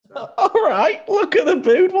All right, look at the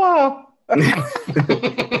boudoir.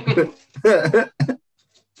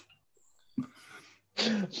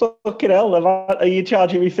 Fucking hell, are you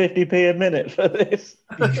charging me 50p a minute for this?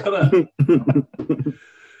 You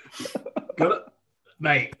gotta,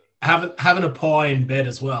 mate. Having a pie in bed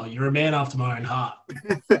as well. You're a man after my own heart.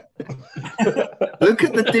 Look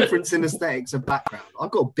at the difference in aesthetics of background.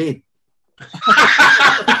 I've got a bin.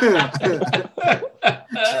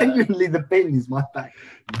 Genuinely, the bin is my background.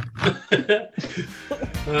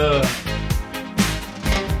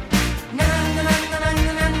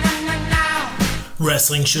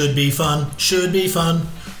 Wrestling should be fun, should be fun.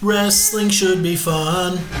 Wrestling should be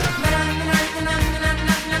fun.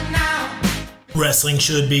 Wrestling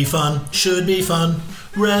should be fun, should be fun.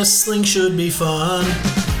 Wrestling should be fun.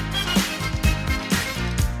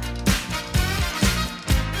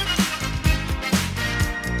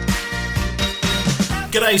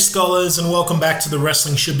 G'day scholars and welcome back to the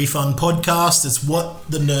Wrestling Should Be Fun podcast. It's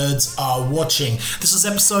what the nerds are watching. This is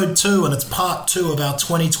episode 2 and it's part 2 of our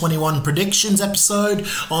 2021 predictions episode.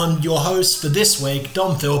 On your host for this week,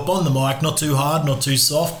 Dom Philp on the mic, not too hard, not too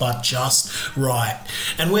soft, but just right.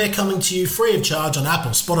 And we're coming to you free of charge on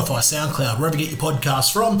Apple, Spotify, SoundCloud, wherever you get your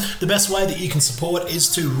podcasts from. The best way that you can support is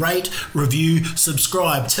to rate, review,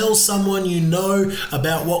 subscribe. Tell someone you know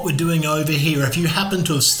about what we're doing over here. If you happen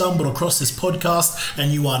to have stumbled across this podcast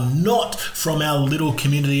and you are not from our little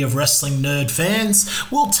community of wrestling nerd fans,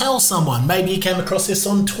 well, tell someone. Maybe you came across this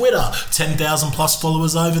on Twitter, 10,000 plus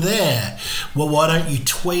followers over there. Well, why don't you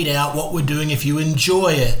tweet out what we're doing if you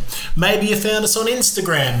enjoy it? Maybe you found us on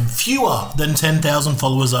Instagram, fewer than 10,000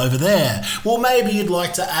 followers over there. Well, maybe you'd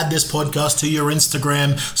like to add this podcast to your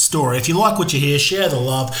Instagram story. If you like what you hear, share the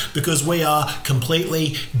love, because we are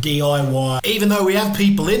completely DIY. Even though we have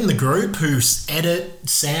people in the group who edit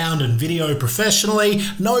sound and video professionally,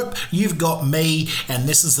 nope, you've got me, and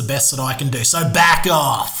this is the best that I can do. So back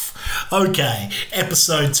off. Okay,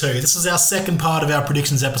 episode 2. This is our second part of our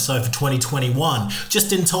predictions episode for 2021.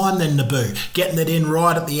 Just in time then, Naboo. Getting it in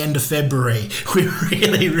right at the end of February. We're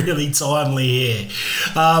really timely here.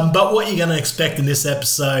 But what you're going to expect in this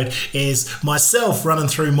episode is myself running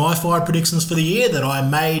through my 5 predictions for the year that I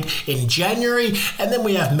made in January, and then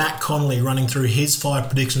we have Matt Connolly running through his 5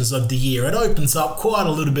 predictions of the year. It opens up quite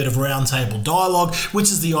a little bit of roundtable dialogue,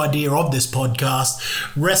 which is the idea of this podcast.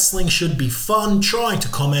 Wrestling should be fun, trying to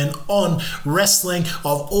comment on wrestling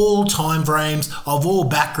of all time frames, of all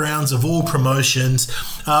backgrounds, of all promotions,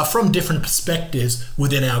 from different perspectives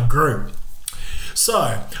within our group.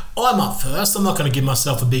 So, I'm up first. I'm not going to give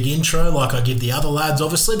myself a big intro like I give the other lads,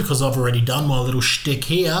 obviously, because I've already done my little shtick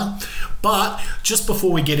here. But just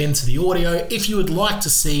before we get into the audio, if you would like to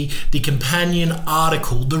see the companion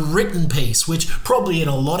article, the written piece, which probably in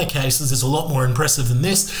a lot of cases is a lot more impressive than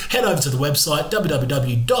this, head over to the website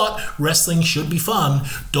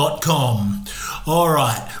www.wrestlingsshouldbefun.com. All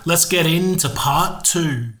right, let's get into part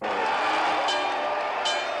 2.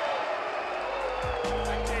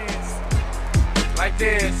 Like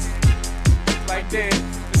this,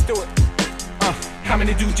 let's do it. How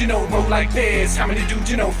many dudes you know roll like this? How many dudes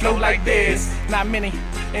you know flow like this? Not many,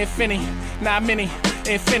 infinity, not many,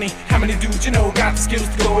 infinity. How many dudes you know got the skills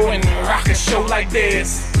to go and rock a show like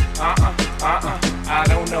this? I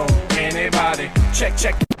don't know anybody.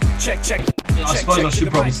 Check. I suppose I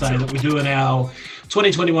should probably say that we're doing our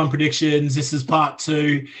 2021 predictions. This is part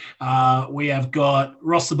 2. We have got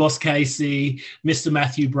Ross the Boss Casey, Mr.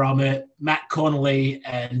 Matthew Brummett, Matt Connolly,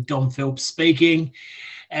 and Dom Phillips speaking.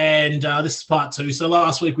 And this is part 2. So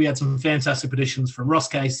last week we had some fantastic predictions from Ross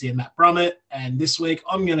Casey and Matt Brummett. And this week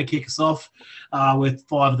I'm going to kick us off with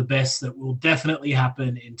 5 of the best that will definitely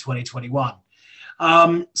happen in 2021.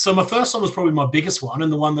 So my first one was probably my biggest one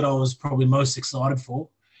and the one that I was probably most excited for.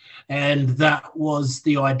 And that was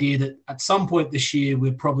the idea that at some point this year,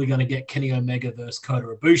 we're probably going to get Kenny Omega versus Kota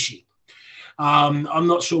Ibushi. I'm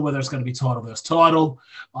not sure whether it's going to be title versus title.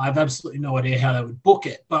 I have absolutely no idea how they would book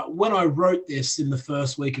it. But when I wrote this in the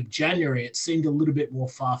first week of January, it seemed a little bit more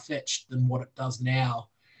far-fetched than what it does now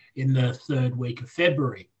in the third week of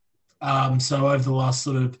February. So over the last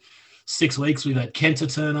sort of 6 weeks, we've had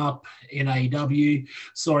Kenta turn up in AEW.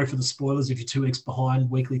 Sorry for the spoilers if you're 2 weeks behind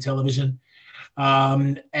weekly television.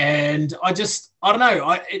 And I don't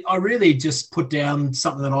know. I really just put down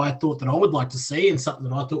something that I thought that I would like to see and something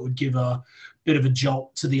that I thought would give a bit of a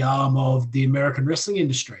jolt to the arm of the American wrestling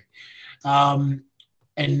industry. And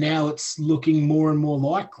now it's looking more and more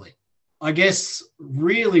likely. I guess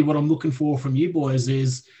really what I'm looking for from you boys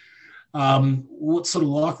is what sort of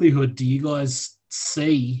likelihood do you guys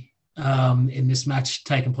see in this match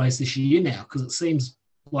taking place this year now? Because it seems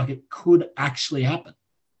like it could actually happen.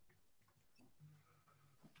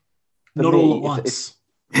 Not all at once.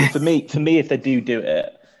 For me, if they do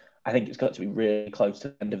it, I think it's got to be really close to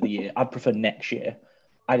the end of the year. I'd prefer next year.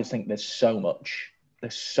 I just think there's so much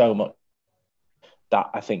that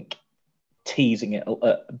I think teasing it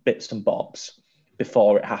at bits and bobs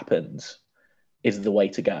before it happens is the way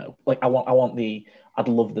to go. Like I'd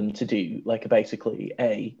love them to do like basically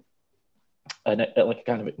a kind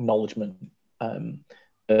of acknowledgement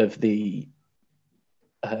of the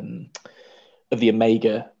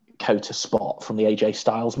Omega Kota spot from the AJ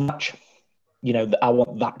Styles match. You know, I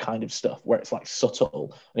want that kind of stuff where it's like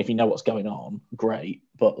subtle, and if you know what's going on, great.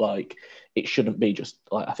 But like, it shouldn't be just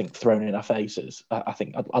like, I think, thrown in our faces. I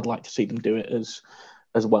think I'd like to see them do it as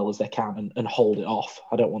well as they can and hold it off.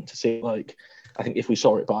 I don't want to see like, I think if we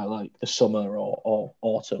saw it by like the summer or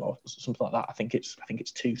autumn or something like that, I think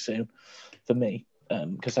it's too soon for me,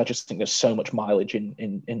 because I just think there's so much mileage in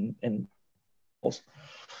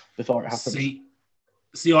before it happens.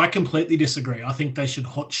 See, I completely disagree. I think they should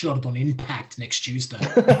hotshot it on Impact next Tuesday.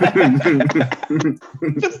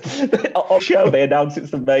 I'll show they announce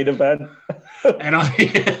it's the main event. And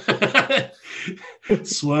I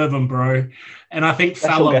swerve them, bro. And I think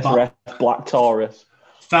Black Taurus.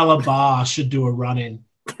 Fella Bar should do a run-in.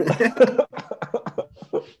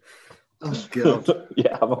 Oh, God.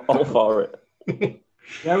 Yeah, I'm all for it.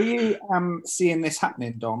 Where are you seeing this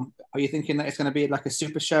happening, Dom? Are you thinking that it's going to be like a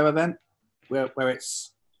super show event where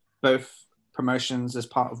it's both promotions as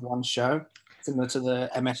part of one show, similar to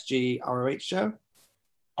the MSG ROH show?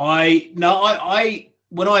 When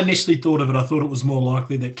I initially thought of it, I thought it was more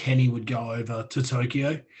likely that Kenny would go over to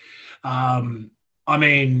Tokyo. I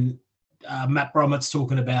mean, Matt Brommett's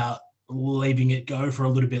talking about leaving it go for a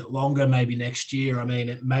little bit longer, maybe next year. I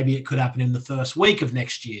mean, maybe it could happen in the first week of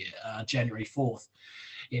next year, January 4th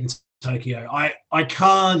in Tokyo. I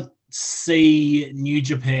can't see New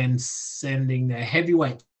Japan sending their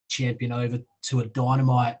heavyweight champion over to a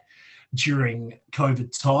Dynamite during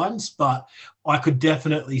COVID times, but I could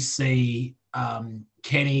definitely see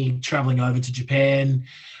Kenny traveling over to Japan.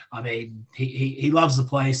 I mean, he loves the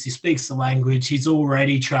place. He speaks the language. He's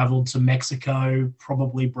already traveled to Mexico,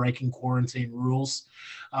 probably breaking quarantine rules,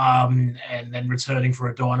 and then returning for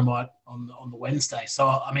a Dynamite on the Wednesday. So,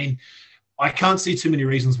 I mean, I can't see too many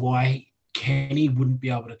reasons why Kenny wouldn't be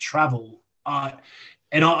able to travel.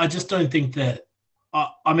 And I just don't think that,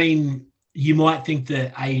 I mean, you might think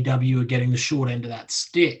that AEW are getting the short end of that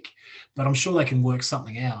stick, but I'm sure they can work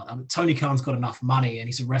something out. I mean, Tony Khan's got enough money and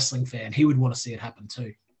he's a wrestling fan. He would want to see it happen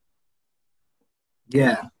too.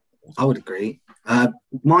 Yeah, I would agree.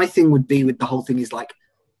 My thing would be with the whole thing is like,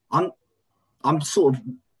 I'm sort of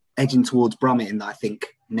edging towards Brummett in that I think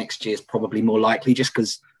next year is probably more likely, just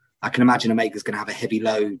because I can imagine Omega's going to have a heavy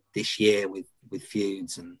load this year with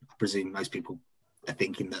feuds, and I presume most people are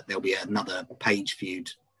thinking that there'll be another Page feud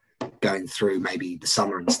going through maybe the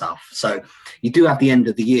summer and stuff. So you do have the end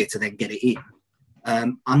of the year to then get it in.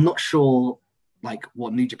 I'm not sure like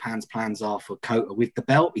what New Japan's plans are for Kota with the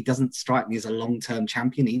belt. He doesn't strike me as a long-term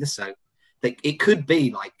champion either. So it could be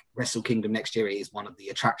like Wrestle Kingdom next year is one of the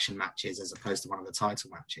attraction matches as opposed to one of the title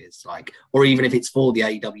matches, like, or even if it's for the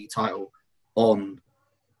AEW title on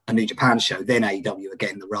a New Japan show, then AEW are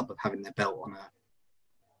getting the rub of having their belt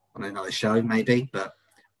on another show maybe. But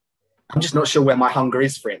I'm just not sure where my hunger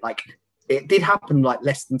is for it. Like, it did happen like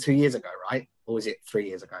less than 2 years ago, right? Or was it 3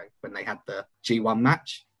 years ago when they had the G1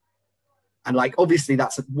 match? And like, obviously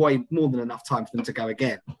that's way more than enough time for them to go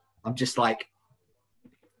again. I'm just like,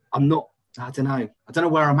 I don't know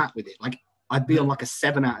where I'm at with it. Like, I'd be on like a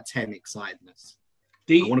 7 out of 10 excitedness.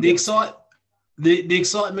 The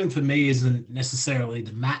excitement for me isn't necessarily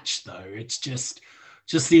the match though. It's just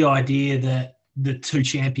the idea that the two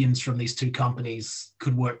champions from these two companies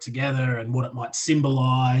could work together and what it might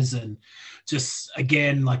symbolize, and just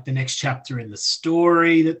again like the next chapter in the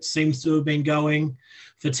story that seems to have been going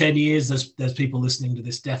for 10 years. There's people listening to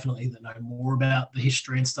this definitely that know more about the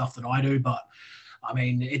history and stuff than I do, but I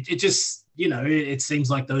mean it just, you know, it seems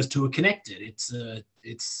like those two are connected. It's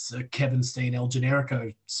a Kevin Steen, El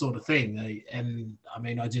Generico sort of thing. And I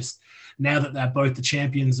mean, now that they're both the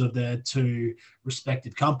champions of their two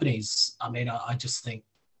respected companies, I mean, I just think,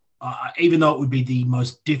 even though it would be the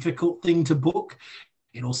most difficult thing to book,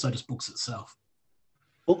 it also just books itself.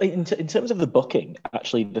 Well, in terms of the booking,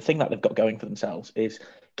 actually, the thing that they've got going for themselves is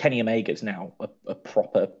Kenny Omega's now a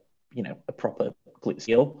proper glitz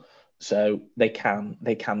heel. So they can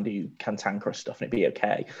do cantankerous stuff and it'd be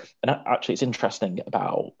okay. And actually, it's interesting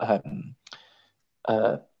about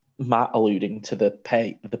Matt alluding to the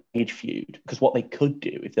Page feud, because what they could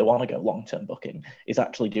do if they want to go long-term booking is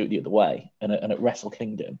actually do it the other way. And at Wrestle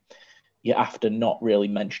Kingdom, after not really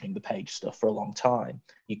mentioning the Page stuff for a long time,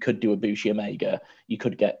 you could do Ibushi Omega, you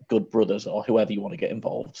could get Good Brothers or whoever you want to get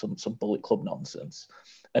involved, some Bullet Club nonsense.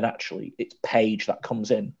 And actually, it's Page that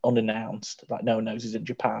comes in unannounced, like no one knows he's in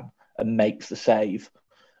Japan, and makes the save.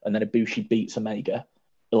 And then Ibushi beats Omega,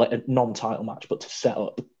 like a non-title match, but to set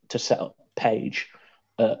up Page,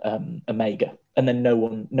 Omega, and then no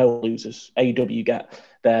one loses. AEW get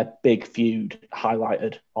their big feud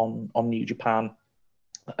highlighted on New Japan.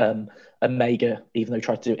 Omega, even though he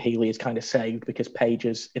tried to do it Healy, is kind of saved because Page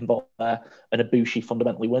is involved there, and Ibushi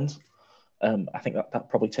fundamentally wins. I think that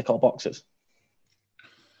probably tick all boxes.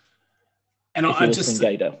 And I just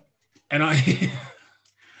think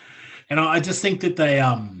that they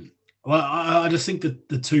I just think that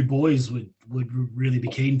the two boys would really be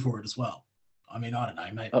keen for it as well. I mean, I don't know.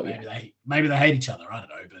 Maybe they hate each other. I don't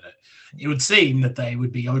know, but it would seem that they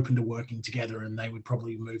would be open to working together, and they would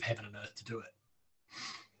probably move heaven and earth to do it.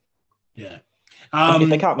 Yeah. If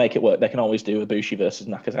they can't make it work, they can always do Ibushi versus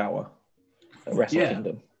Nakazawa at Wrestle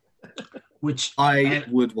Kingdom. Which I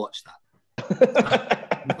would watch that.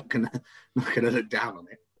 not gonna look down on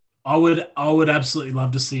it. I would absolutely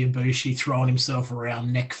love to see Ibushi throwing himself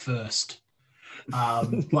around neck first,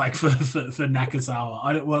 like for Nakazawa.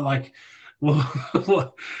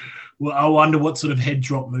 I wonder what sort of head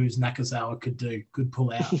drop moves Nakazawa could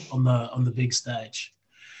pull out on the big stage.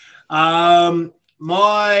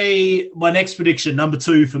 My next prediction, number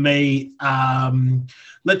 2 for me. I'm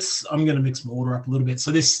going to mix my order up a little bit.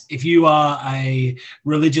 So this, if you are a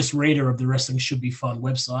religious reader of the Wrestling Should Be Fun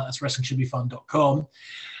website, that's wrestlingshouldbefun.com.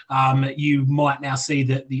 You might now see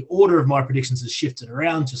that the order of my predictions has shifted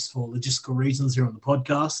around just for logistical reasons here on the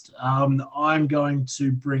podcast. I'm going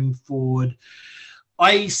to bring forward.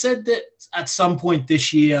 I said that at some point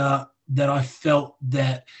this year that I felt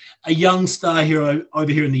that a young star hero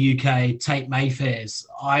over here in the UK, Tate Mayfair's,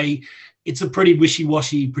 it's a pretty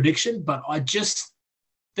wishy-washy prediction, but I just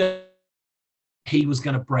felt he was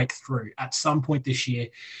going to break through at some point this year.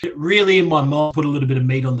 It really, in my mind, put a little bit of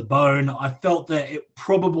meat on the bone. I felt that it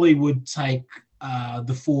probably would take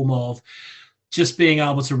the form of just being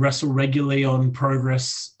able to wrestle regularly on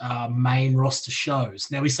Progress main roster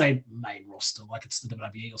shows. Now, we say main roster like it's the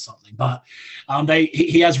WWE or something, but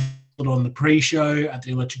he has on the pre-show at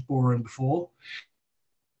the Electric Ballroom before.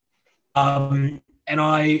 And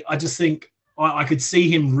I just think I could see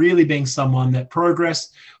him really being someone that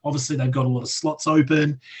Progress, obviously they've got a lot of slots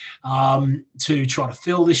open to try to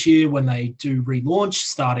fill this year when they do relaunch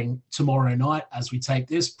starting tomorrow night as we take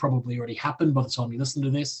this. Probably already happened by the time you listen to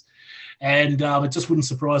this. And it just wouldn't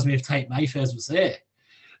surprise me if Tate Mayfair's was there,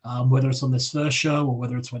 whether it's on this first show or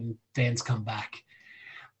whether it's when fans come back.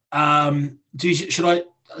 Should I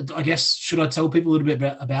tell people a little bit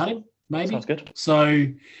about him? Maybe. Sounds good. So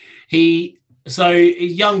a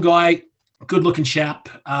young guy, good-looking chap,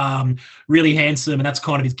 really handsome, and that's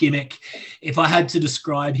kind of his gimmick. If I had to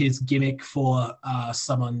describe his gimmick for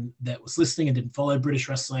someone that was listening and didn't follow British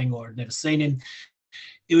wrestling or had never seen him,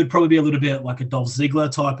 it would probably be a little bit like a Dolph Ziggler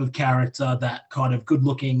type of character, that kind of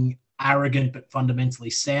good-looking, arrogant but fundamentally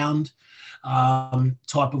sound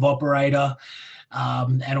type of operator.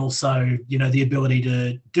 And also, the ability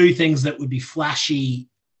to do things that would be flashy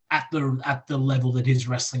at the level that he's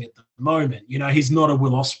wrestling at the moment. He's not a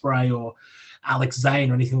Will Ospreay or Alex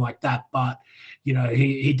Zane or anything like that, but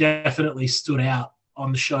he definitely stood out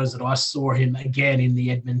on the shows that I saw him again in the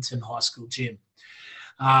Edmonton high school gym.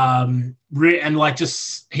 And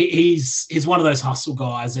he's one of those hustle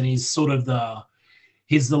guys, and he's sort of the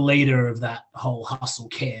leader of that whole hustle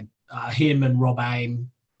camp. Him and Rob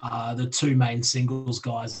Aim, the two main singles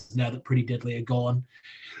guys now that Pretty Deadly are gone.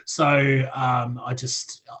 So I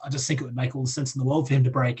just think it would make all the sense in the world for him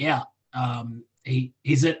to break out.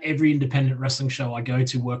 He's at every independent wrestling show I go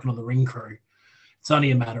to working on the ring crew. It's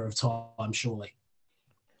only a matter of time, surely.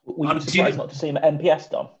 Were you surprised not to see him at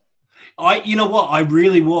NPS, Dom? You know what? I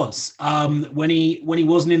really was. When he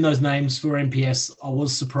wasn't in those names for NPS, I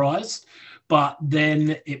was surprised. But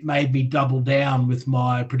then it made me double down with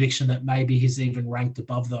my prediction that maybe he's even ranked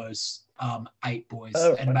above those 8 boys.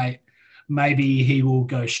 Oh, and maybe he will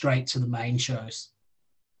go straight to the main shows.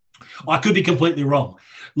 I could be completely wrong.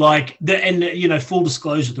 Full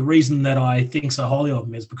disclosure, the reason that I think so highly of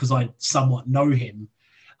him is because I somewhat know him.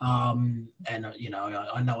 I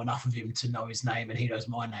know enough of him to know his name, and he knows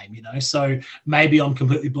my name, So maybe I'm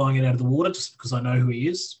completely blowing it out of the water just because I know who he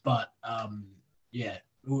is. But,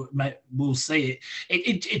 we'll see.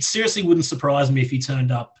 It seriously wouldn't surprise me if he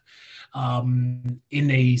turned up in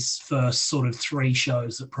these first sort of 3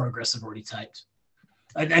 shows that Progress have already taped.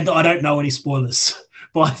 and I don't know any spoilers,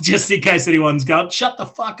 but just in case anyone's going, shut the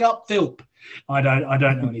fuck up, Philp. I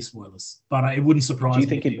don't know any spoilers, but it wouldn't surprise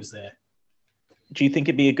me if he was there. Do you think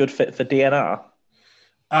it'd be a good fit for DNR?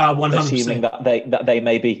 100%. Assuming that they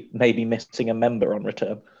may be missing a member on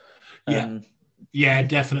return. Yeah,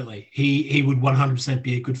 definitely. He would 100%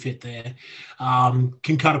 be a good fit there.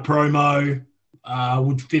 Can cut a promo.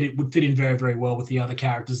 Would fit in very, very well with the other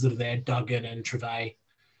characters that are there, Duggan and Trevay.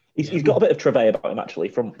 He's got a bit of Trevay about him, actually,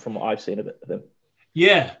 from what I've seen a bit of him.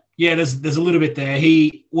 Yeah. There's a little bit there.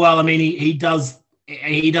 He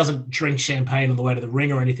doesn't drink champagne on the way to the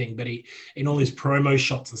ring or anything, but in all his promo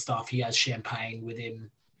shots and stuff, he has champagne with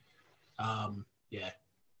him.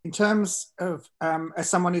 In terms of as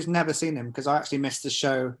someone who's never seen him, because I actually missed the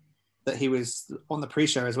show that he was on the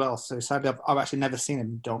pre-show as well, so sadly I've actually never seen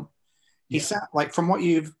him, Dom. Like, from what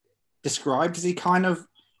you've described, is he kind of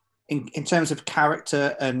in terms of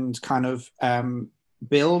character and kind of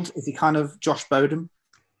build, is he kind of Josh Bodom?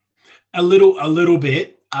 A little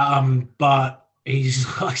bit, but I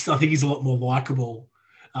think he's a lot more likable.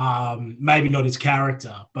 Maybe not his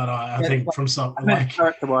character, but I think from something like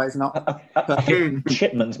character-wise, not. I think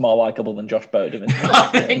Chipman's more likable than Josh Bodom. I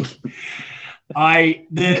think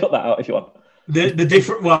cut that out if you want. The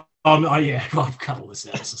different. Well, I've cut all this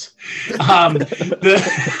out.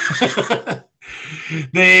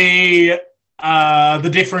 The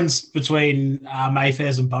difference between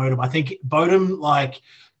Mayfairs and Bodom, I think Bodom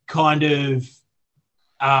kind of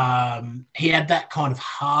he had that kind of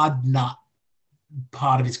hard nut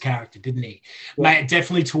part of his character, didn't he? Yeah.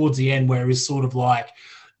 Definitely towards the end, where he was sort of like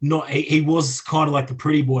he was kind of like the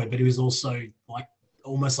pretty boy, but he was also like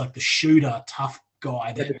almost like the shooter, tough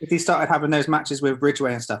guy. He started having those matches with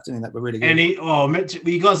Ridgeway and stuff, didn't he? That were really good. And were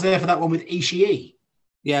you guys there for that one with Ishii?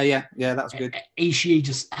 Yeah, that was good. Ishii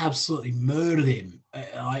just absolutely murdered him.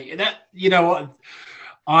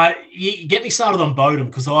 You get me started on Bodom,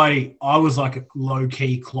 because I was like a low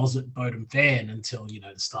key closet Bodom fan until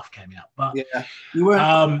the stuff came out. But yeah, you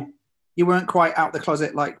weren't quite out the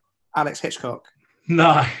closet like Alex Hitchcock.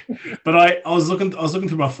 No, but I was looking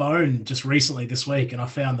through my phone just recently this week, and I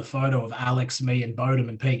found the photo of Alex, me, and Bodom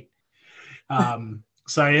and Pete.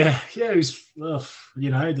 So it was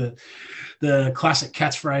the classic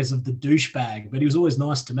catchphrase of the douchebag, but he was always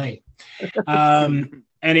nice to me.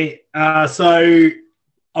 So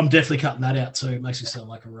I'm definitely cutting that out too. It makes you sound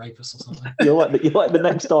like a rapist or something. You're like the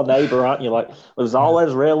next door neighbour, aren't you? Like, it was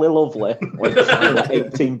always really lovely when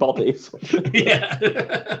 18 bodies. Yeah.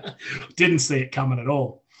 Didn't see it coming at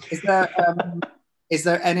all. Is there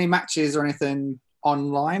any matches or anything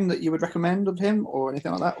online that you would recommend of him or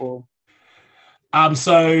anything like that? Or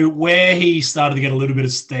so where he started to get a little bit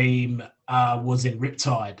of steam was in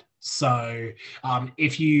Riptide. So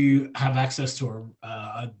if you have access to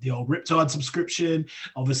the old Riptide subscription,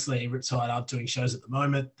 obviously Riptide aren't doing shows at the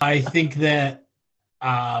moment. I think that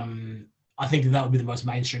would be the most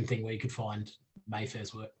mainstream thing where you could find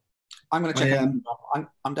Mayfair's work. I'm going to check him out.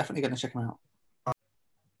 I'm definitely going to check him out. I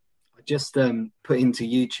just put into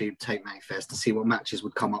YouTube Take Mayfair's to see what matches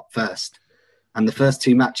would come up first. And the first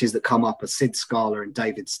two matches that come up are Sid Scala and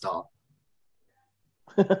David Starr.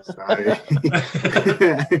 So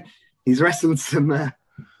he's wrestled some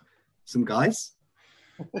guys.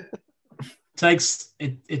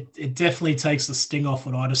 It definitely takes the sting off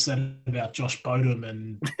what I just said about Josh Bodom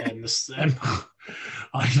and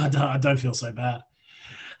I don't feel so bad.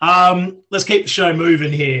 Let's keep the show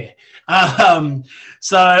moving here. That's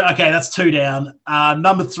 2 down.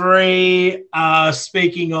 Number 3,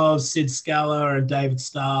 speaking of Sid Scala and David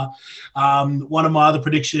Starr, one of my other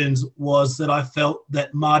predictions was that I felt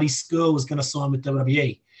that Marty Scurll was going to sign with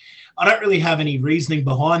WWE. I don't really have any reasoning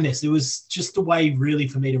behind this. It was just a way really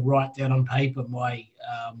for me to write down on paper my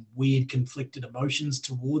weird conflicted emotions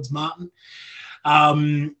towards Martin.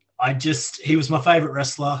 He was my favorite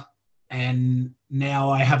wrestler. And now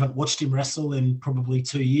I haven't watched him wrestle in probably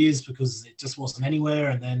 2 years because it just wasn't anywhere.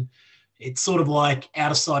 And then it's sort of like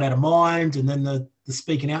out of sight, out of mind. And then the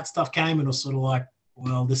speaking out stuff came, and it was sort of like,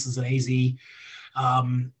 well, this is an easy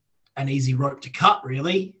rope to cut,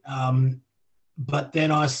 really. But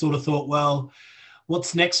then I sort of thought, well,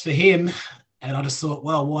 what's next for him? And I just thought,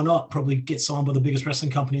 well, why not? Probably get signed by the biggest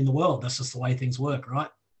wrestling company in the world. That's just the way things work, right?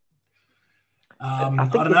 I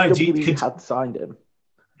don't know. WWE had signed him.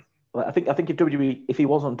 I think if WWE, if he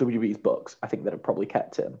was on WWE's books, I think they'd have probably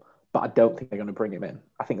kept him. But I don't think they're going to bring him in.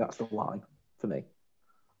 I think that's the line for me.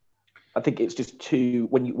 I think it's just too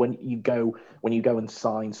when you go and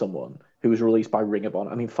sign someone who was released by Ring of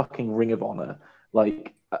Honor. I mean, fucking Ring of Honor, they're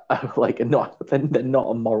not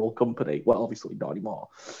a moral company. Well, obviously not anymore.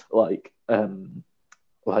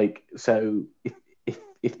 So if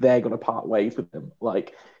if they're going to part ways with him,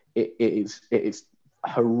 like it is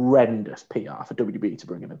horrendous PR for WWE to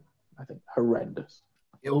bring him in. I think horrendous.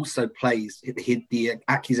 It also plays the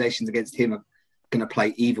accusations against him are going to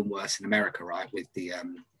play even worse in America, right? With the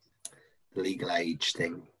legal age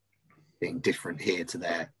thing being different here to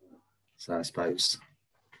there. So I suppose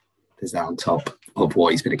there's that on top of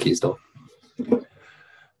what he's been accused of.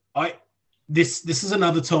 This is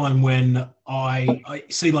another time when I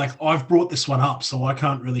see, like, I've brought this one up, so I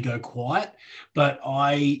can't really go quiet, but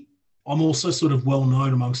I'm also sort of well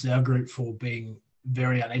known amongst our group for being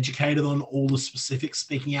very uneducated on all the specific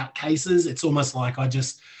speaking out cases. It's almost like I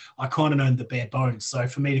kind of know the bare bones. So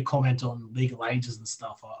for me to comment on legal ages and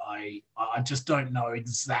stuff, I just don't know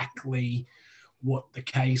exactly what the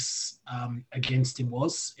case against him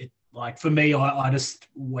was. Like, for me, I just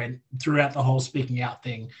went throughout the whole speaking out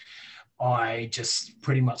thing. I just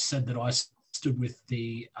pretty much said that I stood with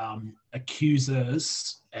the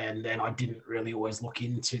accusers, and then I didn't really always look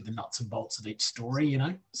into the nuts and bolts of each story, you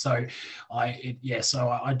know. So I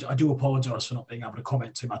do apologise for not being able to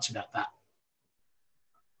comment too much about that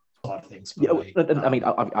side of things. Yeah, I mean,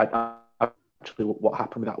 I actually what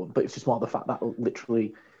happened with that one, but it's just more the fact that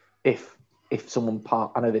literally, if someone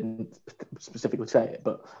I know they didn't specifically say it,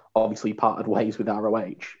 but obviously parted ways with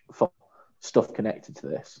ROH for stuff connected to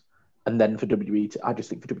this. And then for WWE I just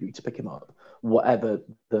think for WWE to pick him up, whatever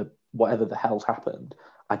the hell's happened,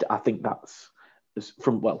 I think that's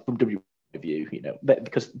from WWE view, you know,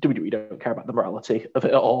 because WWE don't care about the morality of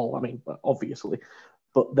it at all. I mean, obviously,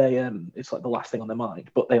 but they it's like the last thing on their mind.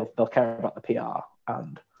 But they'll care about the PR,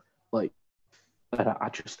 and like, and I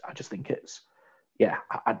just think it's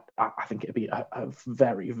I think it'd be a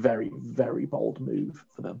very, very, very bold move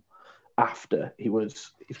for them after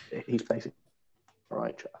he's basically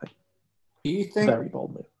right. I think. Do you think very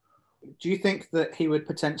bold move? Do you think that he would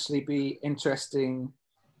potentially be interesting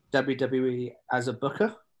WWE as a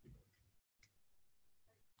booker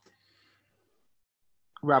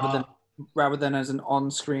rather than as an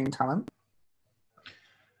on-screen talent?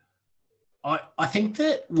 I think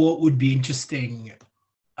that what would be interesting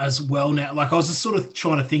as well now, like I was just sort of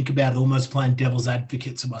trying to think about it, almost playing devil's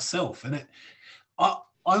advocate to myself, and I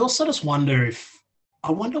also just wonder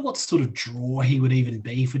what sort of draw he would even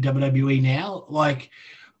be for WWE now. Like,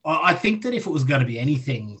 I think that if it was going to be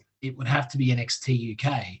anything, it would have to be NXT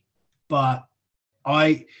UK. But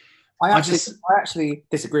I actually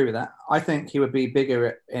disagree with that. I think he would be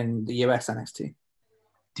bigger in the US NXT.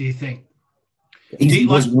 Do you think? He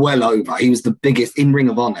was well over. He was the biggest in Ring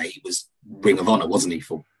of Honor. He was Ring of Honor, wasn't he?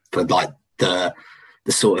 For like the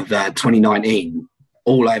sort of 2019.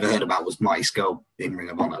 All I ever heard about was Mighty Skull in Ring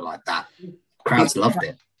of Honor, like that. Crowds loved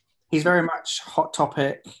it. He's very much Hot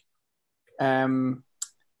Topic,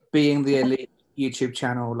 being the elite YouTube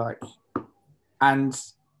channel, like, and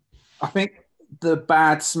I think the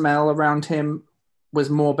bad smell around him was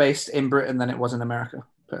more based in Britain than it was in America,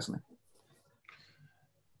 personally.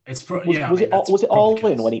 Was it all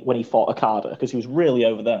in when he fought Okada, because he was really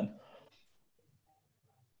over then?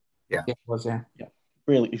 Yeah, it was. Yeah.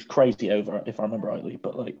 Really, he was crazy over, if I remember rightly.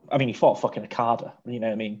 But like, I mean, he fought fucking Okada. You know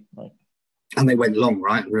what I mean? Like. And they went long,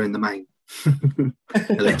 right? And ruined the main.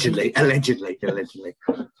 allegedly. I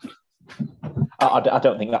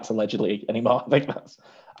don't think that's allegedly anymore.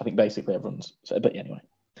 I think basically everyone's. But anyway,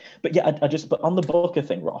 but yeah, but on the Booker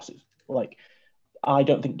thing, Ross, is like, I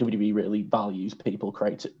don't think WWE really values people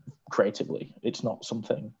creatively. It's not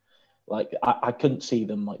something like I couldn't see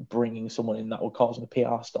them like bringing someone in that would cause a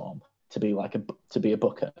PR storm to be like to be a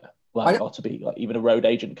booker. Like, or to be like even a road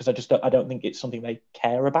agent, because I don't think it's something they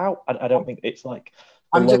care about. I don't think it's like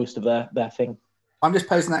the lowest of their thing. I'm just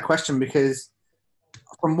posing that question because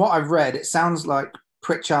from what I've read, it sounds like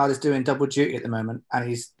Pritchard is doing double duty at the moment and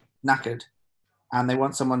he's knackered, and they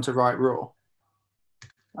want someone to write Raw.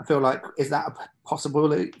 I feel like, is that a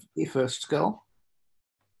possibility for Skull?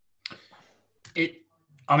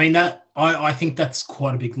 I think that's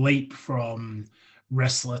quite a big leap from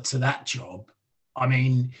wrestler to that job. I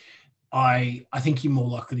mean, I think you're more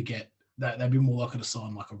likely to get that. They'd be more likely to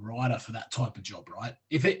sign like a writer for that type of job, right?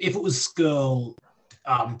 If it was Skull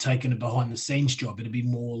taking a behind the scenes job, it'd be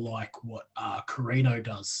more like what Carino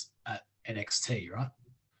does at NXT, right?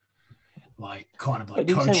 Like kind of like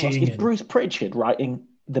coaching. Is Bruce Pritchard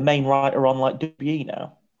the main writer on like WWE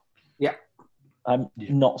now? Yeah, I'm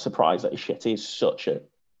not surprised that he's shit. He's such a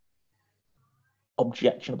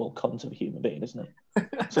objectionable cunt of a human being, isn't he?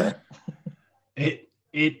 So.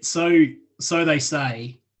 So they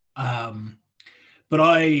say, but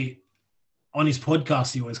on his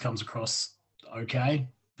podcast he always comes across okay,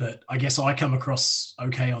 but I guess I come across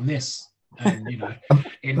okay on this. And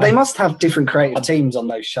They must have different creative teams on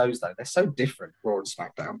those shows, though. They're so different, Raw and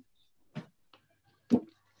SmackDown. They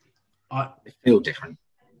feel different.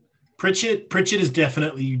 Pritchard is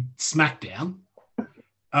definitely SmackDown.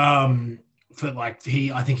 The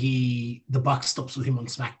buck stops with him on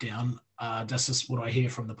SmackDown. That's just what I hear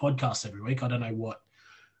from the podcast every week. I don't know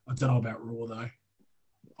about Raw though.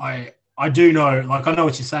 I do know, like, I know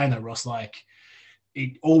what you're saying though, Ross. Like,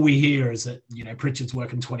 all we hear is that Pritchard's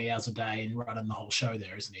working 20 hours a day and running the whole show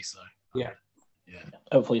there, isn't he? So yeah.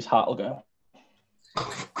 Hopefully his heart will go.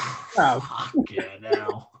 Yeah,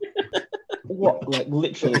 now. What, like,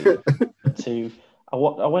 literally? I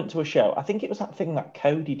went to a show. I think it was that thing that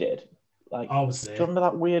Cody did. Like, I was there. Do you remember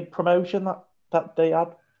that weird promotion that they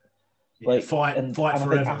had? Like, fight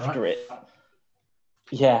forever, after right?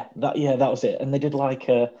 That was it. And they did like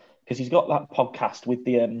because he's got that podcast with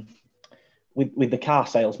the with the car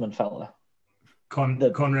salesman fella,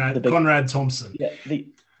 Conrad Thompson. Yeah,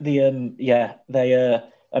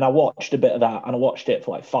 and I watched a bit of that, and I watched it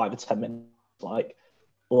for like 5 or 10 minutes,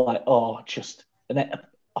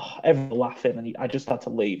 everyone laughing, and I just had to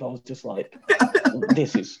leave. I was just like,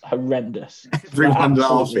 this is horrendous. Everyone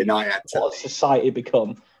laughing. I had to. What society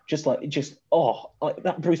become? Like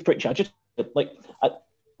that Bruce Pritchard.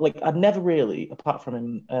 I'd never really, apart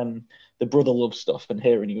from him, the Brother Love stuff and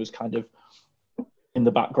hearing he was kind of in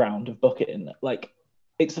the background of bucketing. Like,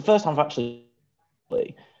 it's the first time I've actually,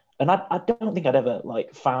 and I don't think I'd ever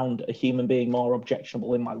like found a human being more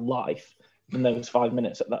objectionable in my life than those 5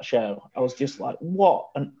 minutes at that show. I was just like, what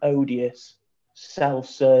an odious,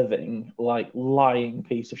 self-serving, like, lying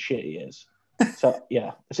piece of shit he is. So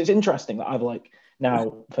yeah, it's interesting that I've like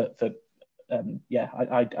now I've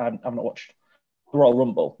not watched the Royal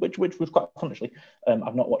Rumble, which was quite fun actually.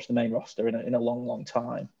 I've not watched the main roster in a long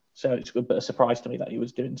time, so it's a bit of a surprise to me that he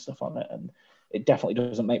was doing stuff on it, and it definitely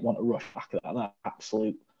doesn't make me want to rush back at that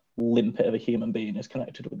absolute limpet of a human being is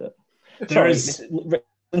connected with it.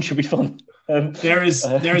 It should be fun. There is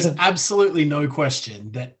absolutely no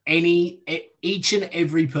question that each and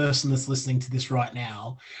every person that's listening to this right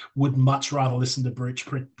now would much rather listen to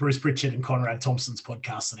Bruce Pritchard and Conrad Thompson's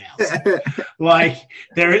podcast than ours. Like,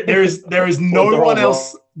 there is no one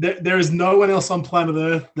else. There is no one else on planet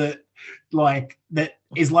Earth that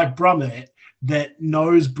is like Brummett, that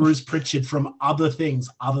knows Bruce Pritchard from other things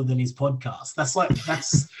other than his podcast.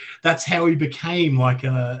 That's how he became like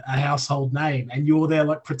a household name, and you're there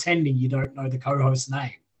like pretending you don't know the co-host's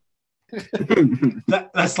name.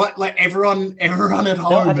 That's like everyone at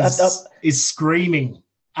home is screaming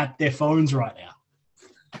at their phones right now.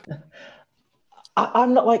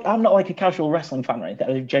 I'm not like a casual wrestling fan or anything.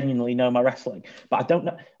 I genuinely know my wrestling, but I don't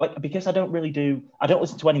know, like, because I don't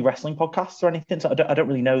listen to any wrestling podcasts or anything, so I don't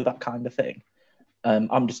really know that kind of thing.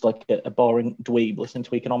 I'm just like a boring dweeb listening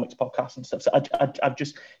to economics podcasts and stuff. So I've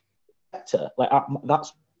just that's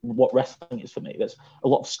what wrestling is for me. There's a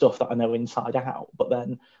lot of stuff that I know inside out, but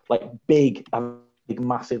then like big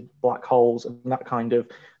massive black holes and that kind of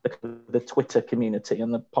the Twitter community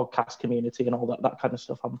and the podcast community and all that kind of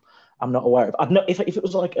stuff I'm not aware of. I'd know if it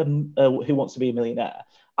was like Who Wants to Be a Millionaire,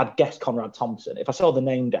 I'd guess Conrad Thompson if I saw the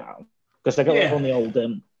name down, because I got it on the old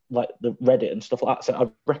like the Reddit and stuff like that, so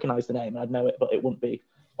I'd recognise the name and I'd know it, but it wouldn't be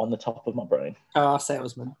on the top of my brain.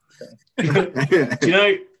 Salesman. Do you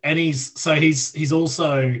know? And he's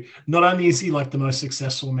also, not only is he like the most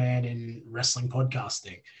successful man in wrestling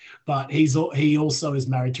podcasting, but he also is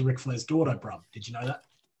married to Ric Flair's daughter, Brum. Did you know that?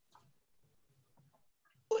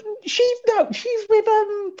 She's with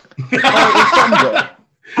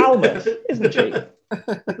Almas, isn't she?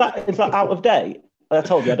 Is that out of date? I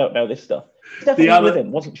told you I don't know this stuff. She's definitely with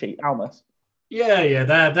him, wasn't she, Almas?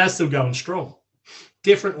 Yeah, they're still going strong.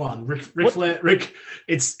 Different one, Ric Flair.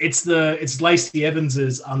 It's Lacey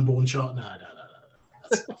Evans's unborn child. No.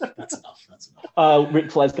 That's enough. Ric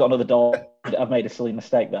Flair's got another dog. I've made a silly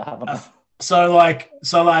mistake there, haven't I? So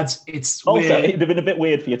lads, it's also it'd have been a bit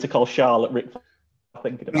weird for you to call Charlotte Ric Flair.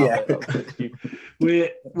 Thinking about it. We're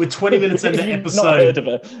 20 minutes into the episode. Not heard of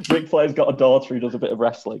her. Ric Flair's got a daughter who does a bit of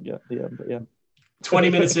wrestling. Yeah. 20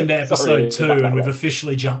 minutes into episode 2, and we've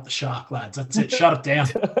officially jumped the shark, lads. That's it. Shut it down.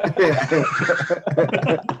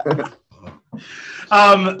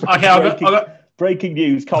 Okay, I got breaking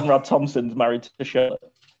news: Conrad Thompson's married to Charlotte.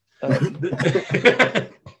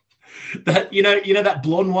 That you know that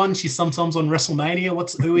blonde one. She's sometimes on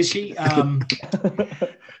WrestleMania. Who is she?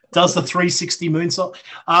 Does the 360 moonsault.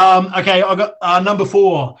 Okay, I got number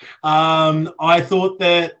 4. I thought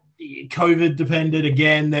that COVID depended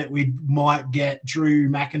again that we might get Drew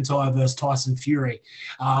McIntyre versus Tyson Fury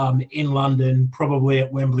in London, probably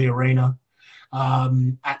at Wembley Arena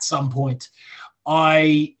at some point.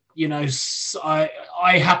 I I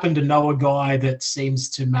happen to know a guy that seems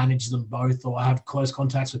to manage them both, or have close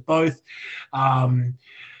contacts with both.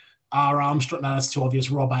 R. Armstrong, no, that's too obvious.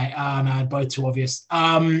 Rob A. No, both too obvious.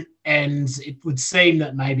 And it would seem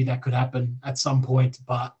that maybe that could happen at some point,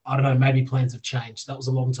 but I don't know, maybe plans have changed. That was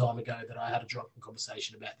a long time ago that I had a drunken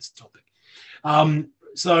conversation about this topic.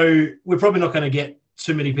 So we're probably not going to get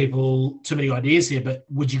too many ideas here, but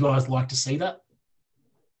would you guys like to see that?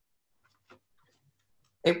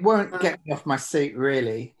 It won't get me off my seat,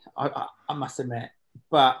 really, I must admit,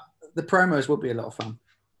 but the promos would be a lot of fun.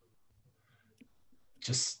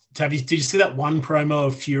 Did you see that one promo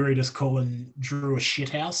of Fury just calling Drew a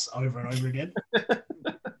shithouse over and over again?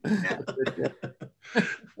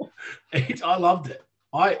 I loved it.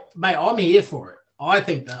 I'm here for it. I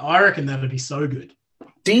reckon that would be so good.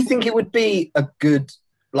 Do you think it would be a good,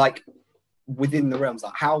 like, within the realms?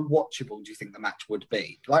 Like, how watchable do you think the match would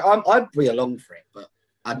be? Like, I'd be along for it, but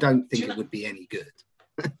I don't think it would be any good.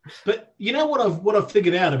 But you know what I've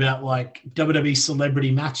figured out about like WWE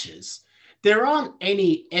celebrity matches? There aren't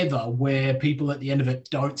any ever where people at the end of it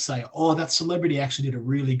don't say, "Oh, that celebrity actually did a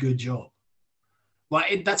really good job."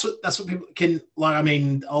 Like that's what people can like. I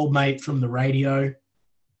mean, old mate from the radio,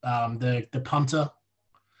 the punter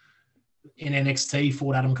in NXT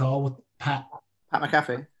fought Adam Cole with Pat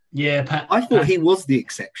McAfee. Yeah, Pat. I thought he was the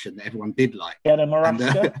exception that everyone did like. Jenna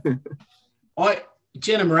Maraska.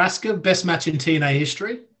 Jenna Maraska, best match in TNA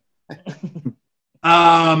history.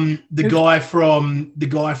 The guy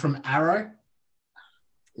from Arrow.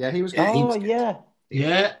 Yeah, he was. Yeah.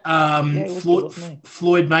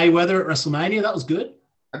 Floyd Mayweather at WrestleMania. That was good.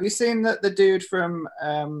 Have you seen that the dude from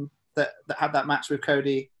that had that match with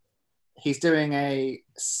Cody? He's doing a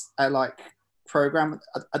like program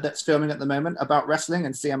that's filming at the moment about wrestling,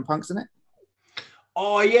 and CM Punk's in it.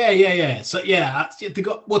 Oh yeah. So yeah, the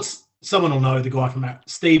guy. Someone will know the guy from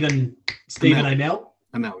Stephen Amell.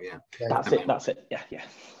 Amell, yeah. That's it. Yeah.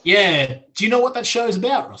 Yeah. Do you know what that show is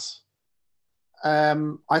about, Ross?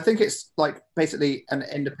 I think it's like basically an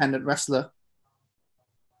independent wrestler.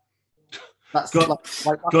 That's the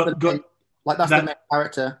main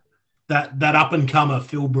character. That up and comer,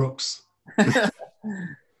 Phil Brooks.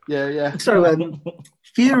 Yeah. So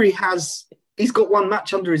Fury he's got one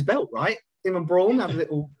match under his belt, right? Him and Braun have a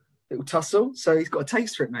little tussle, so he's got a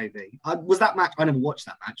taste for it. Maybe was that match? I never watched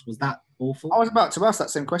that match. Was that awful? I was about to ask that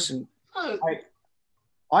same question.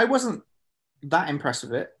 I wasn't that impressed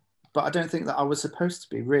with it, but I don't think that I was supposed to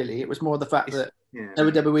be. Really, it was more the fact that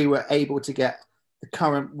WWE were able to get the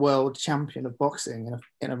current world champion of boxing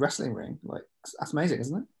in a wrestling ring. Like that's amazing,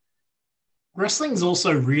 isn't it? Wrestling's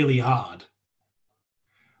also really hard.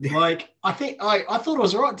 Like I thought it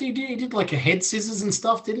was all right. He did like a head scissors and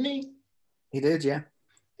stuff, didn't he? He did, yeah.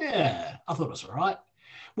 Yeah, I thought it was all right.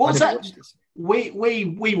 What was that?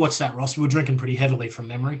 We watched that, Ross. We were drinking pretty heavily from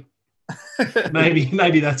memory. maybe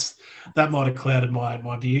that might have clouded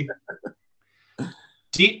my view.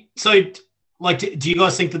 Do you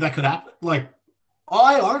guys think that could happen? Like,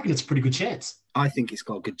 I reckon it's a pretty good chance. I think it's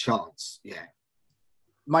got a good chance. Yeah.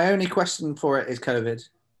 My only question for it is COVID.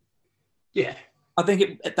 Yeah. I think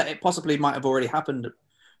it possibly might have already happened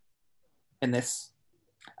at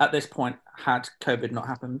this point had COVID not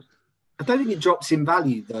happened. I don't think it drops in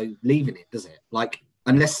value though, leaving it, does it? Like,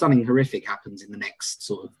 unless something horrific happens in the next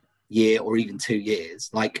sort of year or even 2 years,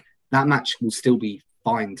 like that match will still be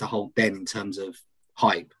fine to hold then in terms of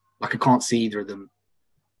hype. Like I can't see either of them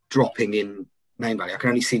dropping in name value. I can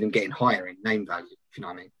only see them getting higher in name value, if you know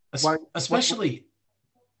what I mean.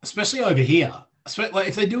 Especially over here. Like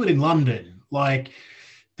if they do it in London,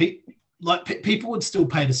 people would still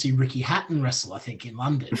pay to see Ricky Hatton wrestle, I think, in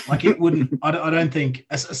London. Like it wouldn't, I don't think,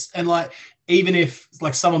 and like, even if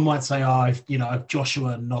like someone might say, if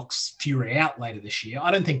Joshua knocks Fury out later this year,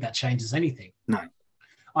 I don't think that changes anything. No.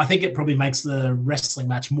 I think it probably makes the wrestling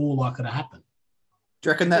match more likely to happen. Do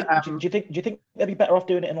you reckon that? Do you think they'd be better off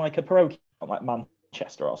doing it in like a parochial, like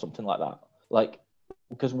Manchester or something like that? Like,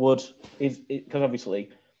 because obviously,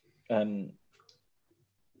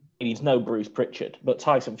 he's no Bruce Pritchard, but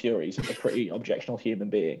Tyson Fury's a pretty objectionable human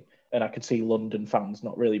being, and I could see London fans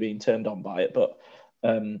not really being turned on by it. But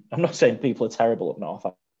I'm not saying people are terrible up north.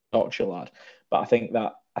 I'm not sure, lad, but I think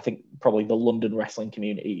probably the London wrestling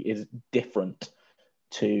community is different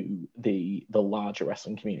to the larger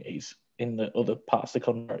wrestling communities in the other parts of the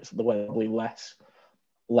country. It's the way probably less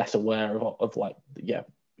aware of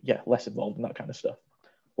less involved in that kind of stuff,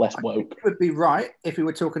 less woke. It would be right if we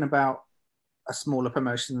were talking about a smaller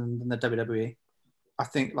promotion than the WWE. I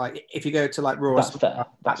think like if you go to like Raw, that's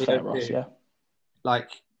fair, Ross. Yeah,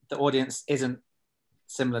 like the audience isn't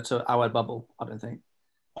similar to our bubble. I don't think.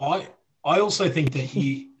 I also think that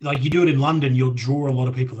you do it in London, you'll draw a lot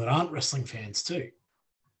of people that aren't wrestling fans too.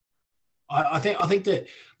 I think that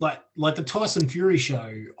like the Tyson Fury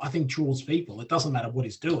show, I think draws people. It doesn't matter what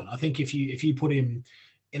he's doing. I think if you put him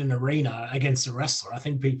in an arena against a wrestler, I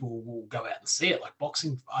think people will go out and see it. Like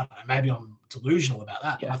boxing, I don't know, maybe I'm delusional about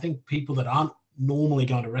that. Yeah. But I think people that aren't normally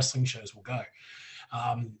going to wrestling shows will go.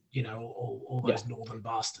 All those northern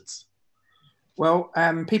bastards. Well,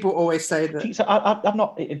 people always say that. So I've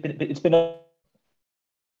not. It's been a.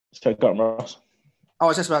 Sorry, go on, Ross. I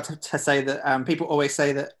was just about to say that people always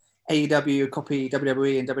say that AEW copy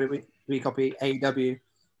WWE and WWE copy AEW.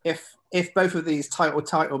 If both of these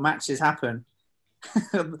title matches happen,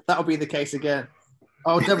 that'll be the case again.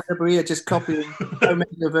 Oh, WWE are just copying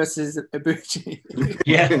Omega versus Ibushi.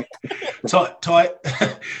 Yeah.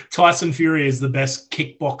 Tyson Fury is the best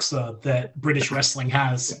kickboxer that British wrestling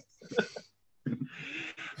has.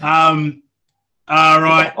 All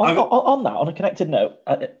right. On a connected note,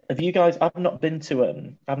 have you guys? I've not been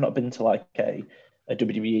to like a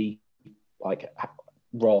WWE like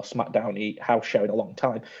Raw, SmackDown house show in a long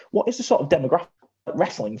time. What is the sort of demographic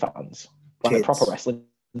wrestling fans? Like Kids. proper wrestling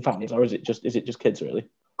fans, or is it just kids really?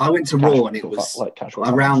 I went to Casual Raw and it was like casual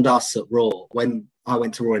around us at Raw when I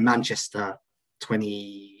went to Raw in Manchester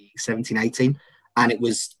 2017-18, and it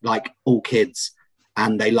was like all kids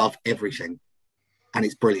and they love everything and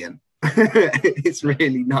it's brilliant. It's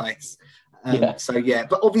really nice. So yeah,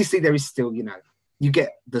 but obviously there is still, you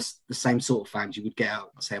get the same sort of fans you would get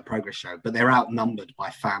out, say, a Progress show, but they're outnumbered by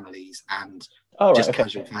families and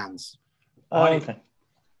casual fans.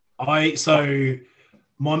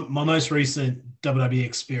 My most recent WWE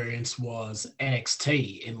experience was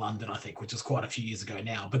NXT in London, I think, which is quite a few years ago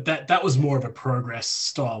now. But that was more of a Progress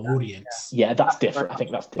style audience. Yeah, that's different. I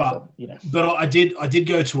think that's different. But I did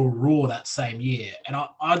go to a Raw that same year, and I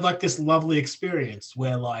had like this lovely experience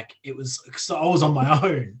where like it was. So I was on my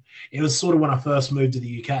own. It was sort of when I first moved to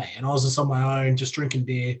the UK, and I was just on my own, just drinking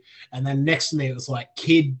beer. And then next to me, it was like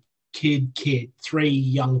kid, 3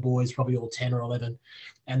 young boys, probably all 10 or 11.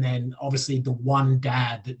 And then obviously the one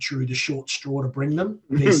dad that drew the short straw to bring them,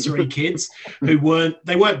 these 3 kids who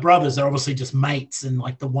weren't brothers. They're obviously just mates. And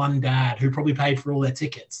like the one dad who probably paid for all their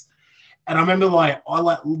tickets. And I remember I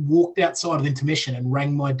walked outside of intermission and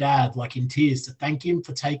rang my dad like in tears to thank him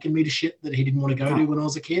for taking me to shit that he didn't want to go to when I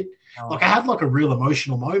was a kid. Like I had like a real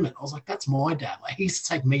emotional moment. I was like, that's my dad. Like he used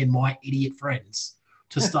to take me and my idiot friends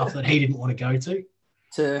to stuff that he didn't want to go to.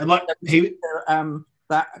 And like that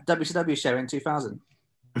WCW show in 2000.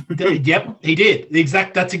 Yep, he did.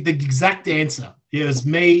 That's the exact answer. It was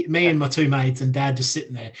me and my 2 mates and dad just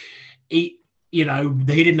sitting there. He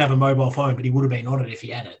didn't have a mobile phone, but he would have been on it if he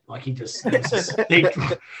had it. Like he just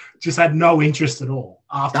had no interest at all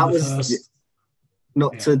after that the was, first.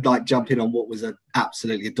 Not to like jump in on what was an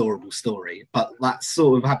absolutely adorable story, but that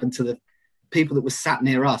sort of happened to the people that were sat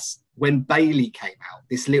near us when Bailey came out.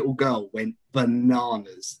 This little girl went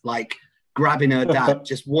bananas, like grabbing her dad,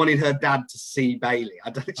 just wanted her dad to see Bailey.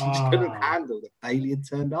 I don't think she just couldn't handle that Bailey had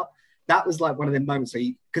turned up. That was like one of the moments where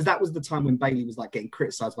because that was the time when Bailey was like getting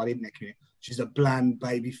criticised by the internet community. She's a bland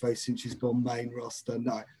baby face since she's gone main roster.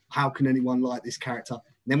 No, how can anyone like this character?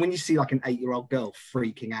 And then when you see like an 8-year-old girl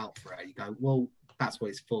freaking out for her, you go, well, that's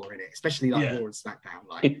what it's for, isn't it? Especially like Raw and SmackDown.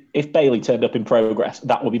 Like if Bailey turned up in Progress,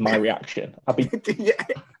 that would be my reaction. I'd be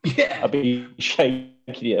I'd be shaking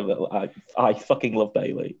it. I fucking love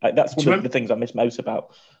Bailey. That's one of the things I miss most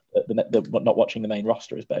about the not watching the main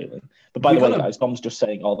roster is Bailey. But by the way, guys, Dom's just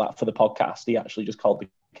saying all that for the podcast. He actually just called the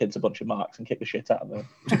kids a bunch of marks and kicked the shit out of them.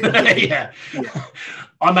 Yeah.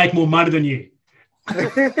 I make more money than you.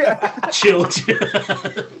 Chill.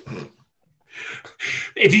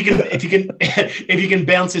 If you can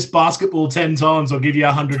bounce this basketball 10 times, I'll give you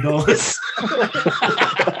 $100.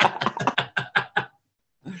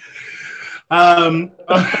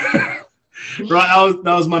 Right,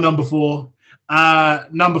 that was my number 4.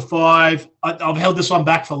 Number 5, I've held this one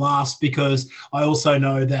back for last because I also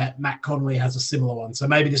know that Matt Connolly has a similar one. So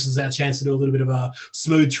maybe this is our chance to do a little bit of a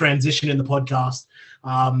smooth transition in the podcast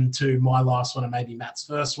to my last one and maybe Matt's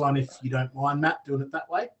first one, if you don't mind, Matt, doing it that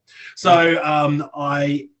way. So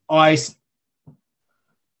I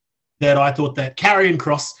thought that Karrion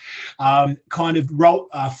Kross kind of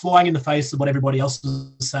flying in the face of what everybody else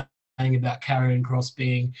was saying about Karrion Kross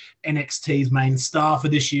being NXT's main star for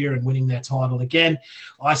this year and winning their title again.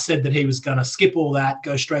 I said that he was going to skip all that,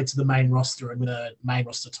 go straight to the main roster and win a main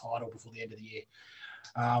roster title before the end of the year.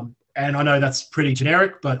 And I know that's pretty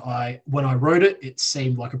generic, but when I wrote it, it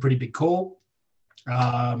seemed like a pretty big call.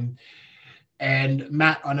 And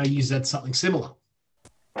Matt, I know you said something similar.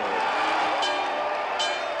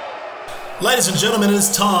 Ladies and gentlemen, it is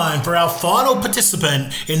time for our final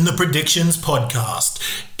participant in the Predictions podcast.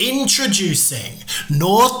 Introducing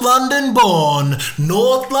North London born,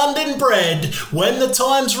 North London bred, when the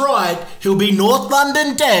time's right, he'll be North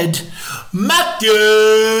London dead, Matthew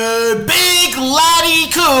Big Laddie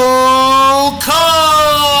Cool Connolly.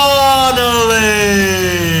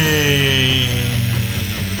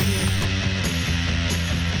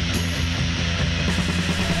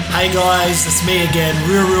 Hey guys, it's me again.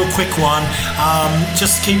 Real quick one.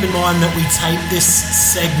 Just keep in mind that we tape this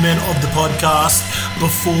segment of the podcast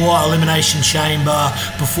before Elimination Chamber,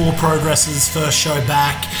 before Progress's first show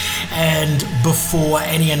back, and before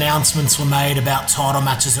any announcements were made about title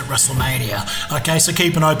matches at WrestleMania. Okay, so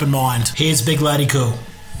keep an open mind. Here's Big Laddie Cool.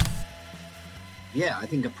 Yeah, I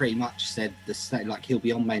think I pretty much said the same. Like, he'll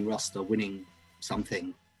be on main roster winning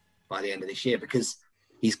something by the end of this year because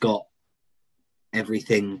he's got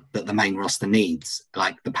everything that the main roster needs,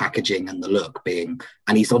 like the packaging and the look being,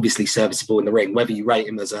 and he's obviously serviceable in the ring, whether you rate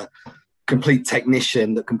him as a complete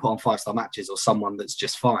technician that can put on 5-star matches or someone that's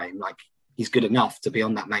just fine. Like, he's good enough to be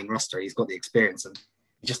on that main roster. He's got the experience and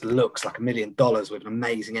he just looks like $1 million with an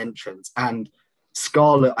amazing entrance. And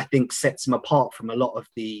Scarlett, I think, sets him apart from a lot of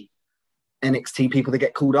the NXT people that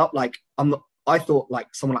get called up. Like, I thought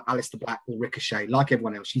like someone like Aleister Black or Ricochet, like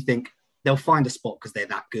everyone else, you think they'll find a spot because they're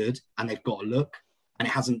that good and they've got a look, and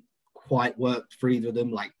it hasn't quite worked for either of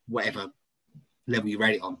them, like whatever level you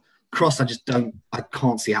rate it on. Cross, I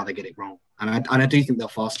can't see how they get it wrong. And I do think they'll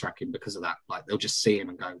fast track him because of that. Like, they'll just see him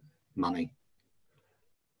and go, money.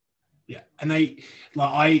 Yeah. And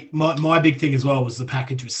my big thing as well was the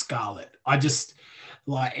package with Scarlett. I just,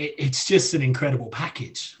 like, it's just an incredible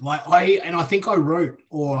package. Like, I think I wrote,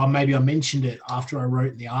 or maybe I mentioned it after I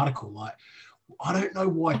wrote in the article, like, I don't know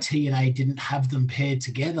why TNA didn't have them paired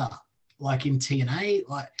together, like in TNA.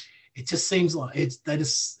 Like, it just seems like they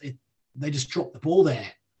just dropped the ball there.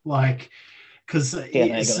 Like, because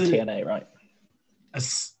TNA got a TNA, right?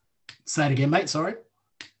 Say it again, mate. Sorry.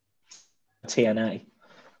 TNA.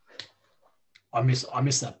 I miss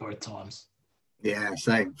that both times. Yeah,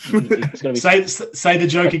 same. It's gonna be... say the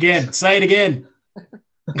joke again. Say it again.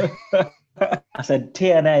 I said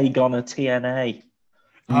TNA gonna TNA.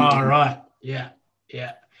 All right. Yeah. Do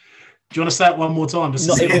you want to say it one more time? It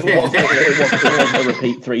wasn't a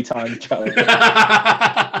repeat 3 times challenge.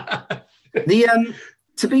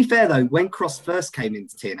 To be fair though, when Cross first came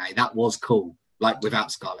into TNA, that was cool, like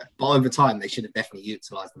without Scarlett. But over time, they should have definitely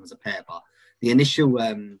utilised them as a pair. But the initial,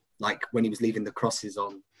 like when he was leaving the crosses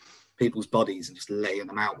on people's bodies and just laying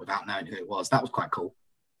them out without knowing who it was, that was quite cool.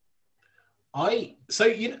 A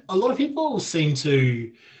lot of people seem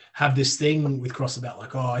to have this thing with Cross about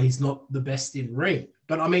like, oh, he's not the best in ring.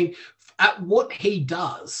 But I mean, at what he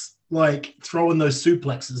does, like throwing those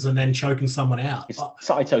suplexes and then choking someone out.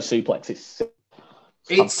 Saito suplex is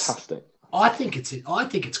fantastic. I think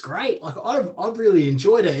it's great. Like, I've really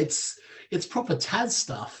enjoyed it. It's proper Taz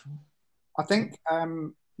stuff. I think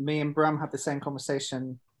me and Bram had the same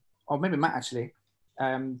conversation, or maybe Matt actually.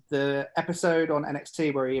 The episode on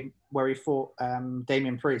NXT where he fought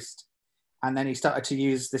Damian Priest. And then he started to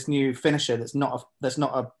use this new finisher that's not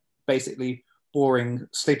a basically boring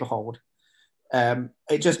sleeper hold.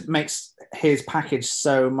 It just makes his package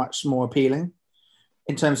so much more appealing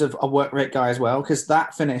in terms of a work rate guy as well, because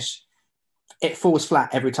that finish, it falls flat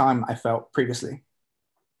every time, I felt previously.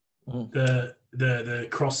 The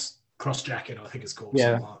cross jacket, I think it's called.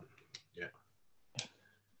 Yeah.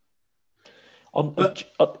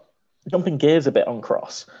 Jumping gears a bit on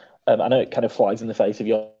Cross, I know it kind of flies in the face of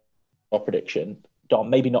your prediction, Dom,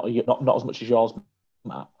 maybe not as much as yours,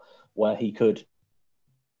 Matt, where he could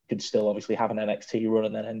still obviously have an NXT run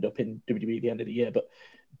and then end up in WWE at the end of the year. But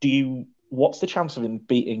what's the chance of him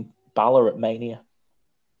beating Balor at Mania?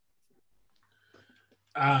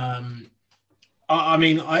 I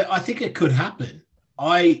mean, I think it could happen.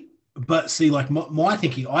 But see, like my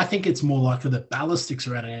thinking, I think it's more likely that Balor sticks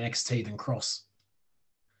around in NXT than Cross.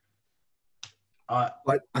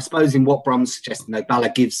 But I suppose in what Brum's suggesting, though, Balor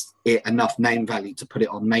gives it enough name value to put it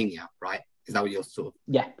on Mania, right? Is that what you're sort of?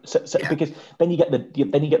 Yeah. So yeah. Because then you get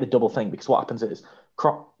the double thing. Because what happens is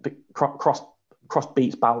Cross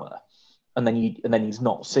beats Balor, and then he's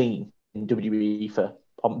not seen in WWE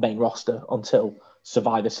on main roster until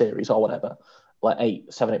Survivor Series or whatever, like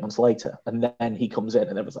 7-8 months later, and then he comes in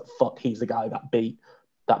and everyone's like, "Fuck, he's the guy that beat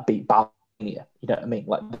Balor." You know what I mean?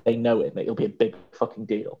 Like, they know it. It'll be a big fucking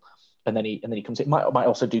deal. And then he comes in. It might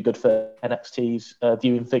also do good for NXT's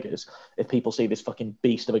viewing figures if people see this fucking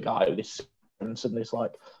beast of a guy with this and this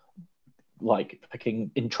like fucking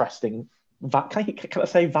interesting. Can I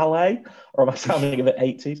say valet, or am I sounding a bit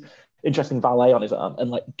 80s? interesting valet on his arm and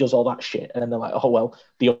like does all that shit, and then they're like, oh well,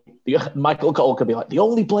 the Michael Cole could be like, the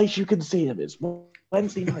only place you can see him is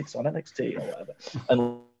Wednesday nights on NXT or whatever,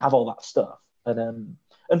 and have all that stuff. And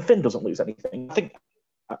Finn doesn't lose anything.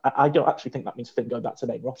 I don't actually think that means Finn going back to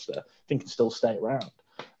the main roster. Finn can still stay around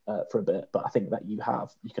for a bit, but I think that you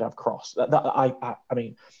could have Cross. I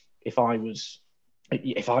mean, if I was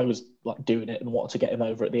like doing it and wanted to get him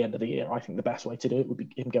over at the end of the year, I think the best way to do it would be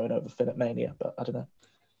him going over Finn at Mania. But I don't know.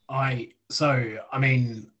 I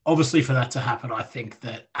mean, obviously for that to happen, I think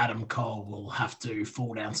that Adam Cole will have to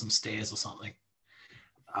fall down some stairs or something.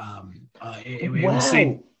 I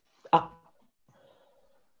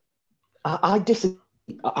disagree.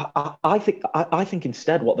 I think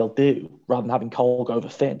instead what they'll do, rather than having Cole go over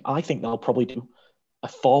Finn, I think they'll probably do a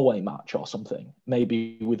 4-way match or something,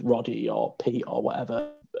 maybe with Roddy or Pete or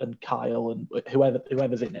whatever, and Kyle and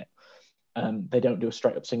whoever's in it. They don't do a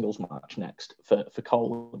straight up singles match next for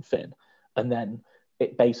Cole and Finn, and then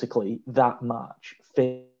it basically that match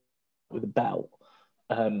Finn with a belt,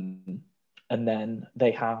 and then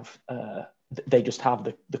they just have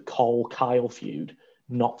the Cole Kyle feud,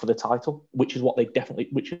 not for the title, which is what they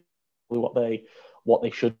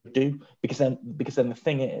should do, because then the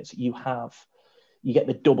thing is you get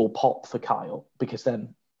the double pop for Kyle, because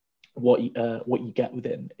then what you get with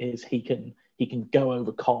him is he can go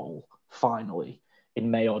over Cole finally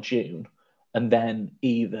in May or June, and then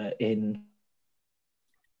either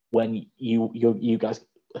when you guys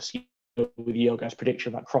assume with your guys'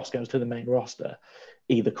 prediction that Cross goes to the main roster,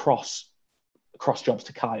 either Cross jumps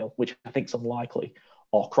to Kyle, which I think is unlikely,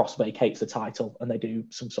 or Cross vacates the title and they do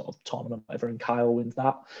some sort of tournament, whatever, and Kyle wins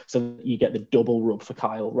that. So you get the double rub for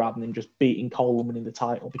Kyle rather than just beating Cole and winning the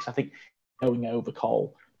title, because I think going over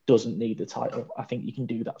Cole doesn't need the title. I think you can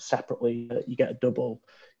do that separately. You get a double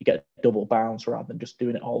bounce rather than just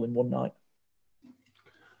doing it all in one night.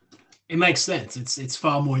 It makes sense. It's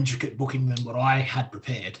far more intricate booking than what I had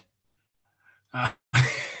prepared. I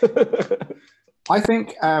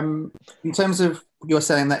think in terms of you're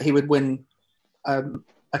saying that he would win a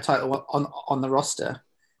title on the roster,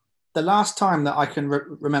 the last time that I can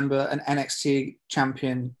remember an NXT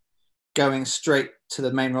champion going straight to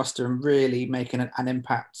the main roster and really making an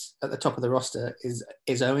impact at the top of the roster is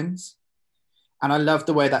Owens. And I love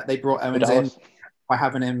the way that they brought Owens in by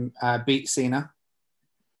having him beat Cena.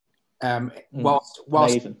 While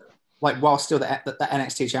still the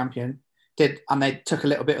NXT champion and they took a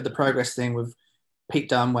little bit of the progress thing with Pete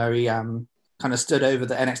Dunne, where he kind of stood over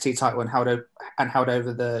the NXT title and held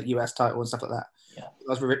over the US title and stuff like that. Yeah,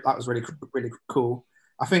 that was really cool.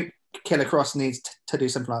 I think Killer Cross needs to do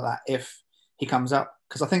something like that if he comes up,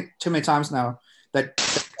 because I think too many times now they're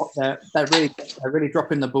really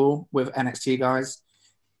dropping the ball with NXT guys.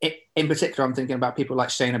 In particular, I'm thinking about people like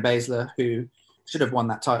Shayna Baszler, who should have won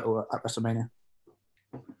that title at WrestleMania.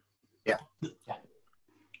 Yeah.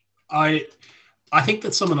 I think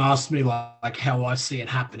that someone asked me like how I see it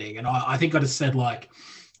happening, and I think I just said, like,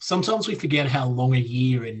 sometimes we forget how long a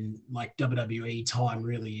year in like WWE time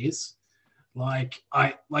really is.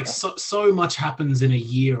 So much happens in a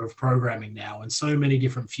year of programming now, and so many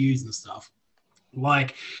different feuds and stuff.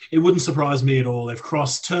 Like, it wouldn't surprise me at all if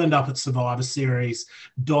Cross turned up at Survivor Series,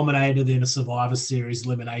 dominated in a Survivor Series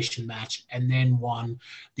elimination match, and then won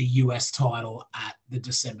the US title at the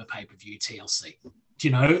December pay-per-view TLC. Do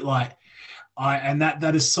you know, like, and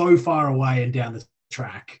that is so far away and down the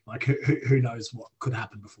track. Like, who knows what could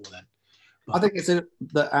happen before then? But I think it's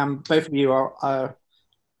that both of you are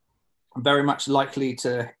very much likely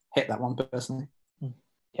to hit that one personally.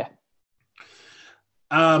 Yeah.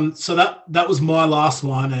 So that was my last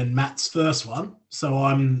one and Matt's first one. So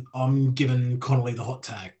I'm giving Connolly the hot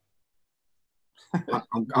tag.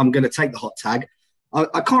 I'm going to take the hot tag.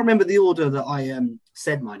 I can't remember the order that I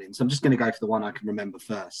said mine in, so I'm just going to go for the one I can remember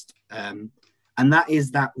first. And that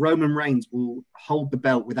is that Roman Reigns will hold the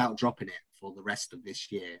belt without dropping it for the rest of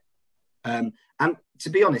this year. And to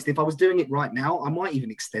be honest, if I was doing it right now, I might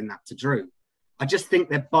even extend that to Drew. I just think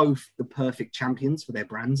they're both the perfect champions for their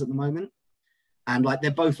brands at the moment. And like, they're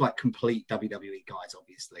both like complete WWE guys,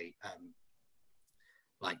 obviously.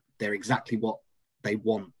 Like, they're exactly what they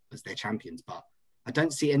want as their champions, but I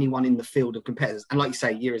don't see anyone in the field of competitors. And like you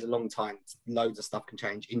say, a year is a long time. Loads of stuff can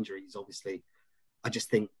change. Injuries, obviously. I just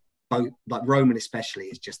think both, like Roman especially,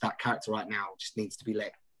 is just that character right now, just needs to be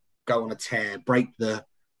let go on a tear, break the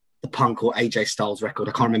Punk or AJ Styles record.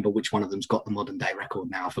 I can't remember which one of them's got the modern day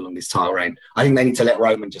record now for longest title reign. I think they need to let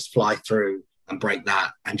Roman just fly through and break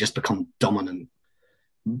that and just become dominant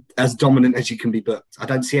as you can be booked. I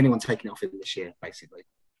don't see anyone taking it off him this year, basically.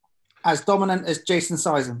 As dominant as Jason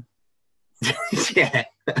Sizem Yeah,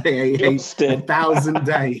 a 1,000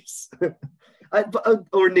 days.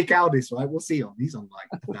 Or Nick Aldis, right? What's he on? He's on like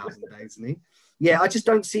 1,000 days, isn't he? Yeah, I just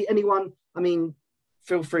don't see anyone. I mean,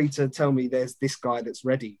 feel free to tell me there's this guy that's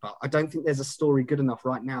ready, but I don't think there's a story good enough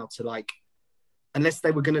right now to like, unless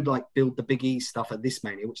they were going to like build the Big E stuff at this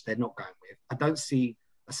Mania, which they're not going with. I don't see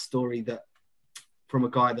a story that from a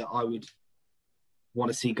guy that I would want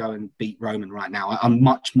to see go and beat Roman right now. I'm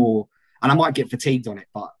much more, and I might get fatigued on it,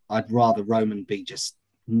 but I'd rather Roman be just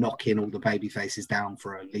knocking all the baby faces down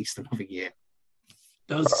for at least another year.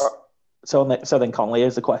 So then, Conley,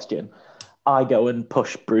 here's the question. I go and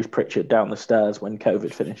push Bruce Pritchard down the stairs when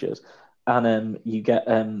COVID finishes, and you get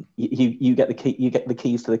the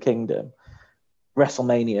keys to the kingdom.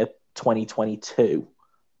 WrestleMania 2022,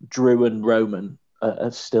 Drew and Roman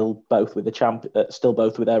are still both with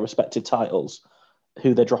their respective titles.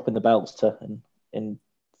 Who they're dropping the belts to in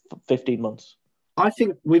 15 months? I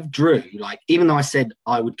think with Drew, like, even though I said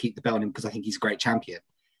I would keep the belt on him because I think he's a great champion,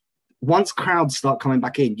 once crowds start coming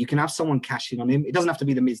back in, you can have someone cash in on him. It doesn't have to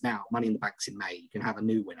be The Miz now. Money in the Bank's in May. You can have a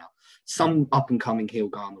new winner. Some up-and-coming heel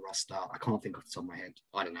guy on the roster. I can't think off the top of my head.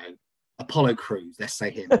 I don't know. Apollo Crews, let's say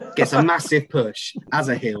him. Gets a massive push as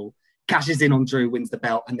a heel, cashes in on Drew, wins the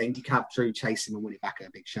belt, and then you can have Drew chase him and win it back at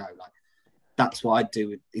a big show. Like, that's what I'd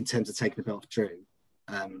do in terms of taking the belt off Drew.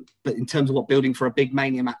 But in terms of building for a big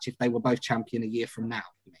Mania match, if they were both champion a year from now.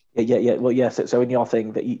 Yeah. Well, yes. So in your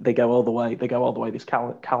thing, that they go all the way. They go all the way this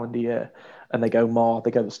calendar year, and they go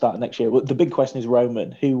the start of next year. Well, the big question is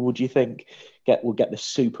Roman. Who would you think will get the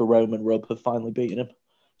super Roman rub of finally beating him?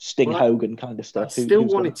 Sting, Hogan kind of stuff. I still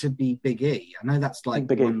want it to be Big E. I know that's like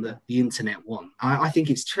the one that the internet want. I think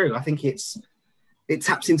it's true. I think it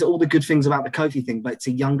taps into all the good things about the Kofi thing, but it's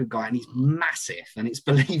a younger guy and he's massive and it's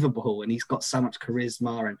believable and he's got so much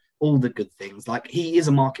charisma and all the good things. Like, he is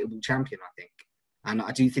a marketable champion, I think. And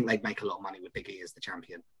I do think they'd make a lot of money with Big E as the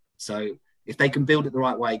champion. So if they can build it the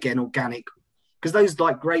right way, again, organic, because those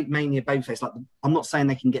like great Mania babyface, like I'm not saying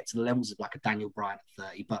they can get to the levels of like a Daniel Bryan at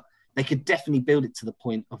 30, but they could definitely build it to the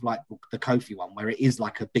point of like the Kofi one, where it is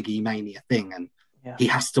like a Big E Mania thing, and he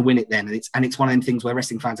has to win it then. And it's one of them things where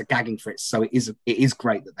wrestling fans are gagging for it. So it is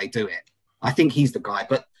great that they do it. I think he's the guy.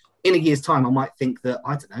 But in a year's time, I might think that,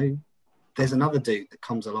 I don't know, there's another dude that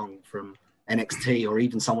comes along from NXT or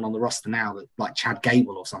even someone on the roster now that like Chad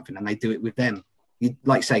Gable or something, and they do it with them. You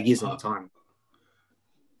like say years at a time.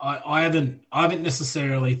 I haven't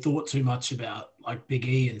necessarily thought too much about like Big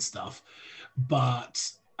E and stuff,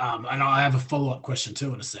 but and I have a follow-up question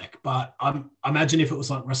too in a sec. But I imagine if it was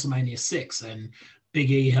like WrestleMania 6 and Big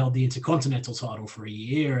E held the Intercontinental title for a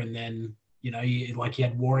year, and then you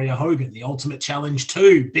had Warrior Hogan, the Ultimate Challenge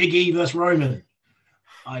 2, Big E versus Roman.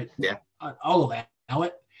 I'll allow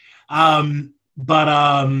it. But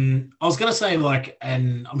I was going to say, like,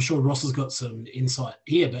 and I'm sure Ross has got some insight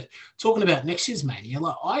here, but talking about next year's Mania,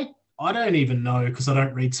 like I don't even know, because I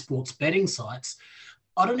don't read sports betting sites,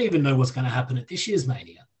 I don't even know what's going to happen at this year's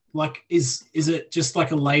Mania. Like, is it just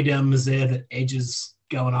like a lay down misère that Edge is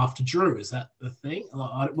going after Drew? Is that the thing?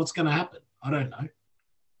 Like, what's going to happen? I don't know.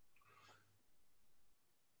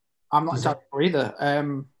 I'm not entirely sure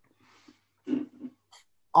either.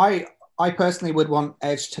 I personally would want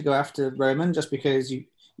Edge to go after Roman, just because you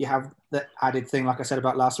have the added thing, like I said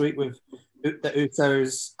about last week, with the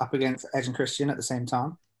Usos up against Edge and Christian at the same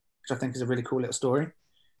time, which I think is a really cool little story.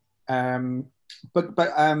 But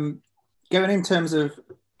going in terms of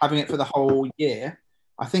having it for the whole year,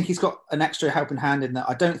 I think he's got an extra helping hand in that.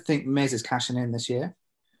 I don't think Miz is cashing in this year.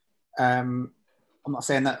 I'm not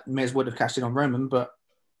saying that Miz would have cashed in on Roman, but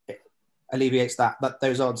it alleviates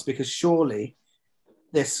those odds, because surely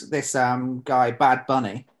this guy Bad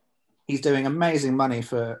Bunny, he's doing amazing money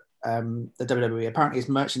for the WWE. Apparently his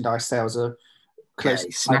merchandise sales are close to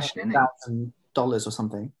 $1,000 or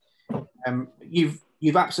something.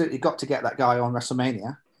 You've absolutely got to get that guy on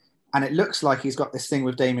WrestleMania, and it looks like he's got this thing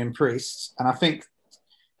with Damian Priest, and I think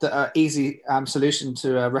that an easy solution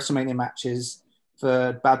to a WrestleMania match is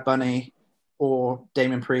for Bad Bunny or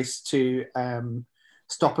Damian Priest to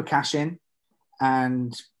stop a cash in,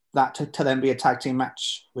 and that to then be a tag team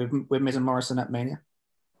match with Miz and Morrison at Mania.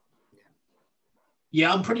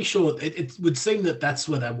 Yeah, I'm pretty sure it would seem that that's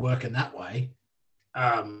where they're working that way.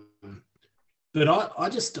 But I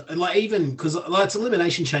just, like, even because like, it's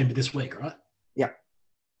Elimination Chamber this week, right? Yeah.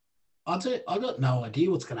 I got no idea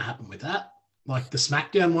what's going to happen with that. Like the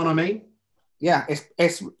SmackDown one, I mean. Yeah,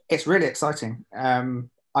 it's really exciting.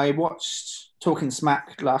 I watched Talking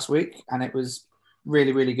Smack last week, and it was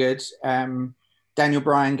really, really good. Daniel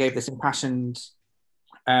Bryan gave this impassioned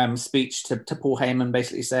speech to Paul Heyman,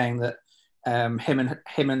 basically saying that him and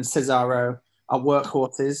Cesaro are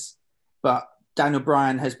workhorses, but Daniel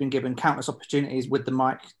Bryan has been given countless opportunities with the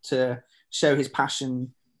mic to show his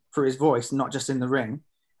passion for his voice, not just in the ring.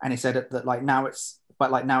 And he said that now it's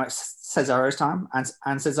Cesaro's time, and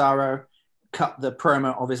Cesaro cut the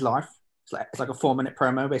promo of his life. It's like a 4-minute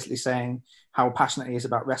promo, basically saying how passionate he is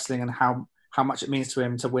about wrestling and how much it means to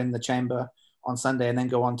him to win the Chamber on Sunday and then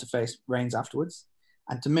go on to face Reigns afterwards.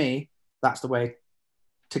 And to me, that's the way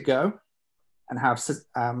to go, and have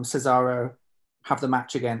Cesaro have the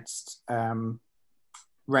match against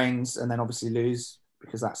Reigns and then obviously lose,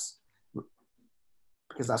 because that's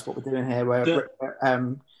what we're doing here, where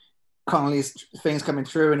Connolly's thing's coming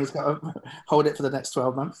through and he's got to hold it for the next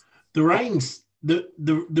 12 months. The Reigns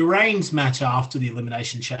match after the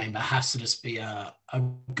Elimination Chamber has to just be a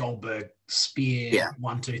Goldberg spear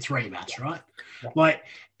 1, 2, 3 match, right? Yeah. Like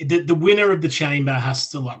the winner of the Chamber has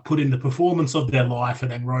to like put in the performance of their life, and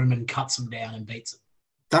then Roman cuts them down and beats them.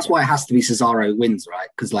 That's why it has to be Cesaro wins, right?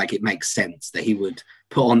 Because like it makes sense that he would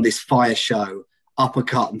put on this fire show,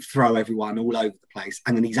 uppercut and throw everyone all over the place,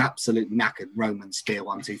 and then he's absolutely knackered. Roman spear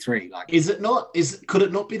 1, 2, 3. Like, could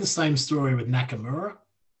it not be the same story with Nakamura?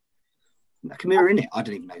 Nakamura in it? I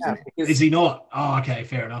don't even know. Is he not? Oh, okay,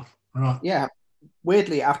 fair enough. Right. Yeah.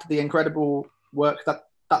 Weirdly, after the incredible work that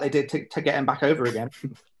they did to get him back over again.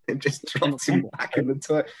 It just dropped him back in the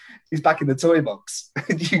toy. He's back in the toy box.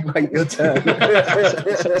 You wait your turn.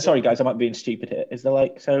 Sorry, guys, I might be being stupid here. Is there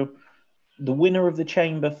so the winner of the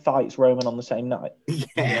Chamber fights Roman on the same night?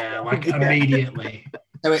 Yeah, immediately.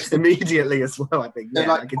 So it's immediately as well, I think.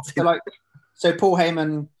 Yeah, so Paul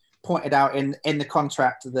Heyman pointed out in the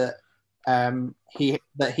contract that in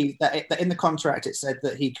the contract it said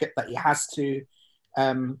that he has to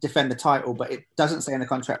defend the title, but it doesn't say in the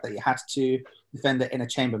contract that he has to defend it in a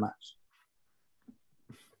Chamber match.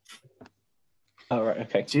 Oh, right,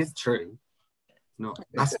 okay. Which is true.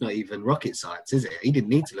 That's not even rocket science, is it? He didn't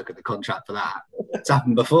need to look at the contract for that. It's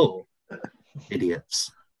happened before. Idiots.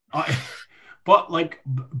 But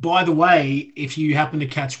by the way, if you happen to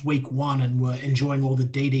catch week 1 and were enjoying all the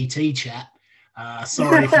DDT chat,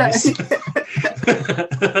 sorry for this.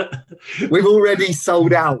 We've already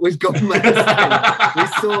sold out. We've got we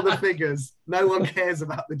saw the figures. No one cares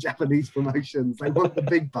about the Japanese promotions. They want the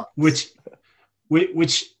big bucks.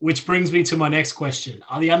 Which brings me to my next question.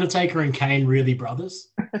 Are The Undertaker and Kane really brothers?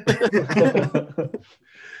 Go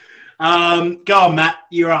on, Matt.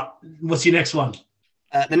 You're up. What's your next one?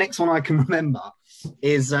 The next one I can remember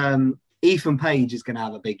is Ethan Page is going to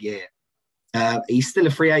have a big year. He's still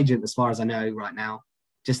a free agent as far as I know right now.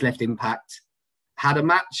 Just left Impact. Had a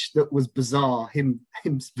match that was bizarre, him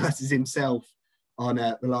versus himself on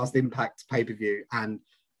the last Impact pay-per-view. And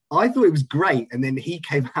I thought it was great. And then he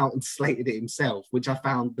came out and slated it himself, which I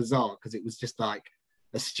found bizarre because it was just like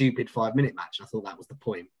a stupid 5-minute match. I thought that was the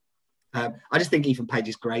point. I just think Ethan Page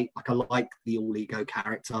is great. I like the all-ego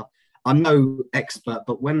character. I'm no expert,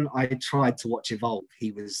 but when I tried to watch Evolve,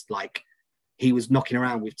 he was knocking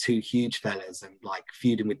around with 2 huge fellas and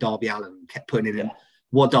feuding with Darby Allin and kept putting him in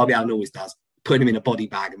what Darby Allin always does, putting him in a body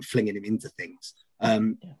bag and flinging him into things.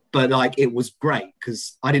 But it was great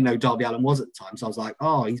because I didn't know Darby Allin was at the time. So I was like,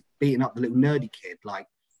 oh, he's beating up the little nerdy kid.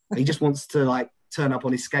 He just wants to turn up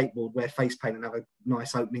on his skateboard, wear face paint and have a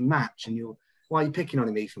nice opening match. And why are you picking on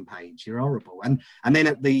him, Ethan Page? You're horrible. And then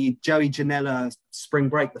at the Joey Janela Spring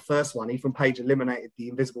Break, the first one, Ethan Page eliminated the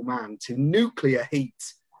Invisible Man to nuclear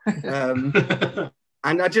heat. And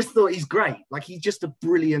I just thought he's great. He's just a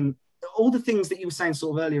brilliant, all the things that you were saying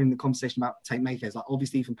sort of earlier in the conversation about Tate Mayfair,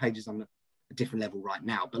 obviously Ethan Page is on a different level right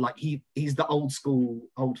now, but he's the old school,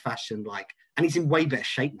 old fashioned, and he's in way better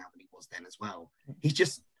shape now than he was then as well. He's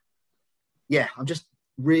just, I'm just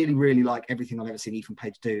really, really like everything I've ever seen Ethan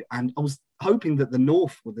Page do. And I was hoping that the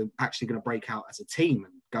North were actually going to break out as a team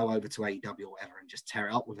and go over to AEW or whatever and just tear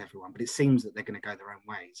it up with everyone. But it seems that they're going to go their own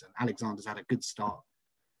ways. And Alexander's had a good start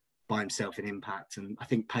by himself in Impact. And I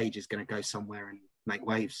think Page is going to go somewhere and make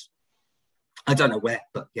waves. I don't know where,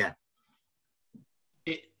 but yeah.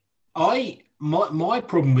 My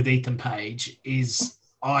problem with Ethan Page is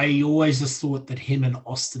I always just thought that him and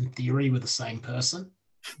Austin Theory were the same person.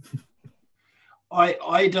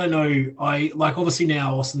 I don't know. Obviously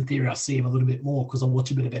now Austin Theory, I see him a little bit more because I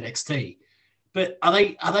watch a bit of NXT. But are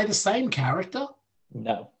they the same character?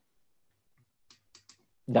 No.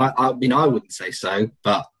 I mean, I wouldn't say so,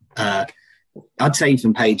 but I'd say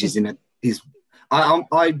Ethan Page is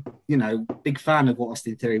big fan of what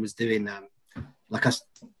Austin Theory was doing. I've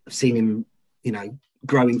seen him,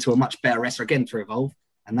 grow into a much better wrestler again through Evolve,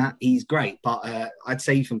 and that he's great. But I'd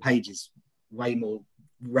say Ethan Page is way more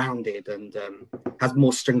rounded and has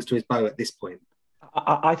more strings to his bow at this point.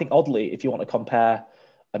 I think oddly, if you want to compare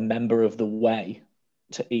a member of the Way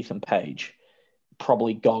to Ethan Page,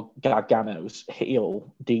 probably Gargano's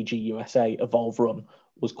heel DG USA Evolve run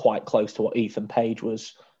was quite close to what Ethan Page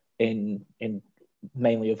was in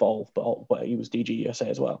mainly Evolve, but he was DG USA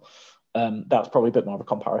as well. That's probably a bit more of a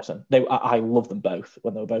comparison. I love them both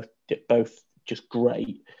when they were both just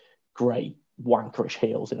great wankerish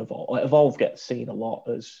heels in Evolve. Like, Evolve gets seen a lot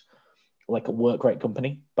as like a work rate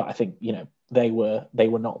company, but I think they were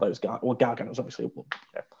not those guys. Well, Gargano's obviously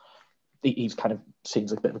he's kind of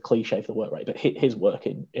seems like a bit of a cliche for the work rate, but his work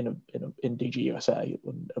in DG USA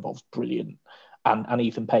and Evolve's brilliant, and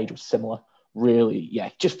Ethan Page was similar. Really,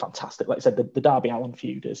 just fantastic. Like I said, the Darby Allin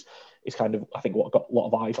feud is kind of, I think, what got a lot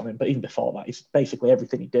of eyes on him. But even before that, it's basically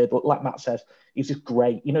everything he did. But like Matt says, he's just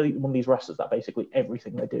great. One of these wrestlers that basically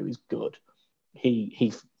everything they do is good.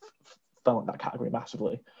 He fell in that category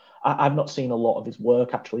massively. I've not seen a lot of his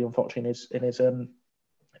work actually, unfortunately, in his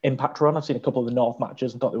Impact run. I've seen a couple of the North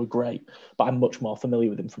matches and thought they were great, but I'm much more familiar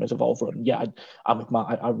with him from his Evolve run. I'm with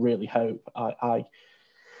Matt. I really hope I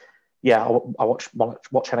watch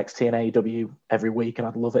NXT and AEW every week, and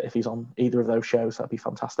I'd love it if he's on either of those shows. That'd be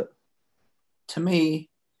fantastic. To me,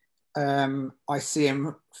 I see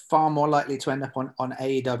him far more likely to end up on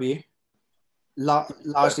AEW,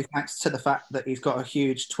 largely thanks to the fact that he's got a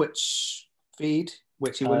huge Twitch feed,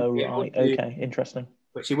 which he wouldn't be able to, interesting.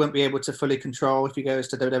 Which he won't be able to fully control if he goes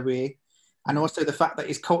to WWE, and also the fact that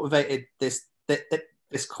he's cultivated this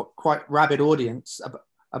quite rabid audience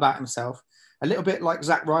about himself. A little bit like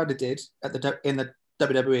Zack Ryder did in the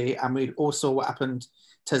WWE, and we all saw what happened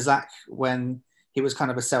to Zack when he was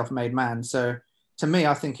kind of a self-made man. So to me,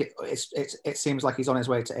 I think it seems like he's on his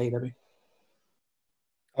way to AEW.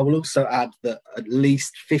 I will also add that at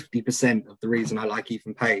least 50% of the reason I like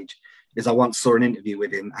Ethan Page is I once saw an interview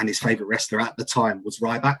with him, and his favourite wrestler at the time was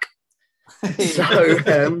Ryback.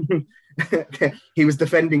 So he was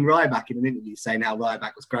defending Ryback in an interview, saying how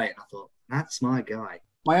Ryback was great. And I thought, that's my guy.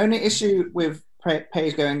 My only issue with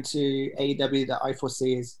Page going to AEW that I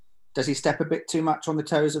foresee is, does he step a bit too much on the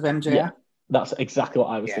toes of MJF? Yeah, that's exactly what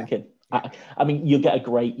I was thinking. I mean, you get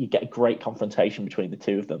a great confrontation between the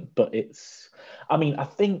two of them, but I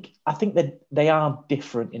think that they are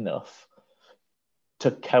different enough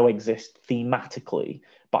to coexist thematically,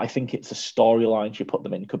 but I think it's a storyline you put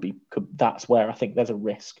them in that's where I think there's a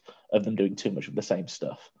risk of them doing too much of the same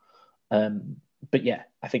stuff. But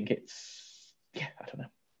I think I don't know.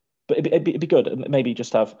 But it'd be good. Maybe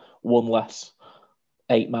just have one less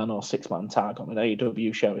 8-man or 6-man tag on an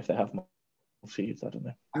AEW show if they have more feuds. I don't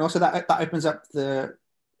know. And also that opens up the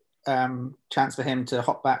chance for him to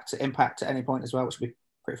hop back to Impact at any point as well, which would be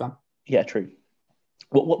pretty fun. Yeah, true.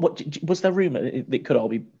 What was there rumor? It could all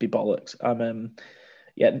be bollocks.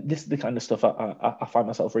 This is the kind of stuff I find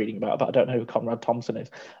myself reading about, but I don't know who Conrad Thompson is.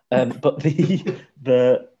 But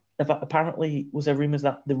apparently was there rumors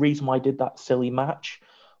that the reason why I did that silly match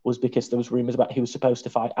was because there was rumors about he was supposed to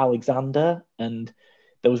fight Alexander, and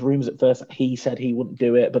there was rumors at first that he said he wouldn't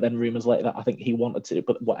do it, but then rumors later that I think he wanted to.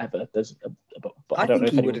 But whatever. But I don't know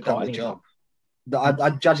if he would have done the job.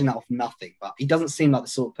 I'm judging that off nothing, but he doesn't seem like the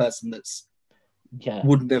sort of person that's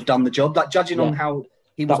wouldn't have done the job. Like, judging on how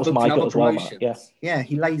he was booked in other promotions.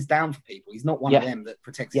 He lays down for people. He's not one of them that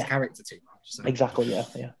protects his character too much. So. Exactly.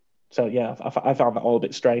 Yeah. So I found that all a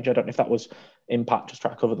bit strange. I don't know if that was Impact just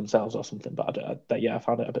trying to cover themselves or something, but I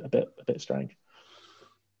found it a bit strange.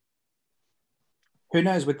 Who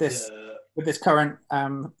knows with this current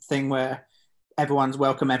thing where everyone's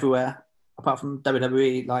welcome everywhere apart from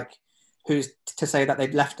WWE? Like, who's to say that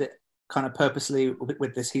they'd left it kind of purposely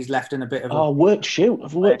with this? He's left in a bit of worked shoot.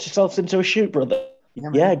 I've worked yourself into a shoot, brother.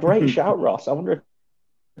 Yeah, great shout, Ross. I wonder if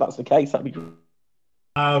that's the case. That'd be great.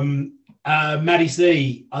 Matty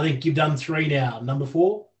C, I think you've done 3 now. Number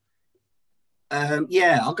 4?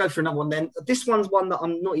 I'll go for another one then. This one's one that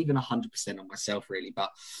I'm not even 100% on myself, really,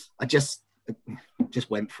 but I just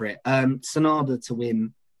went for it. Sanada to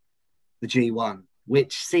win the G1,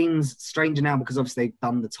 which seems stranger now because obviously they've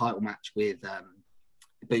done the title match with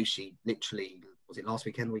Ibushi, literally, was it last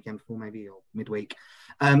weekend, the weekend before maybe, or midweek?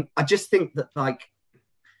 I just think that, like,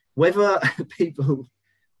 whether people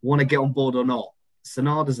want to get on board or not,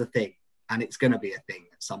 Sanada's a thing, and it's going to be a thing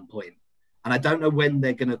at some point. And I don't know when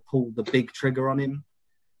they're going to pull the big trigger on him,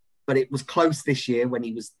 but it was close this year when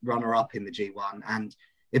he was runner-up in the G1, and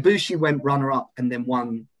Ibushi went runner-up and then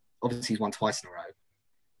won. Obviously, he's won twice in a row.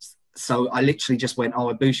 So I literally just went,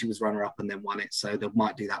 Ibushi was runner-up and then won it, so they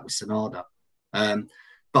might do that with Sanada.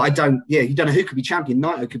 But you don't know who could be champion.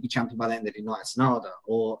 Naito could be champion by then, they do Naito Sanada,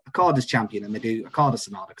 or Okada's champion and they do Okada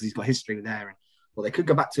Sanada because he's got history there. Or they could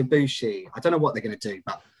go back to Ibushi. I don't know what they're going to do,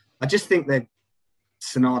 but I just think that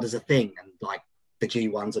Sanada's a thing, and like the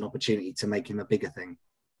G1's an opportunity to make him a bigger thing.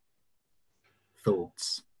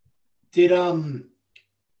 Thoughts? Did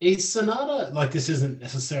is Sonata, like, this isn't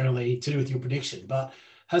necessarily to do with your prediction, but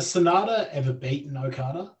has Sonata ever beaten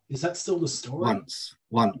Okada? Is that still the story?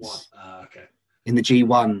 Once. Okay. In the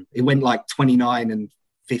G1, it went like 29 and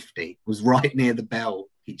 50. It was right near the bell.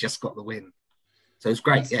 He just got the win. So it was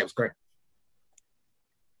great. Yeah, it was great.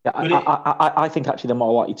 Yeah, I think actually they're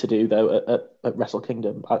more likely to do though at Wrestle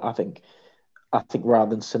Kingdom. I think rather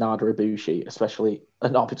than Sanada Ibushi, especially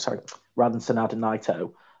rather than Sanada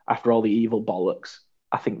Naito, after all the evil bollocks,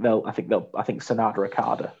 I think Sanada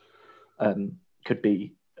Okada could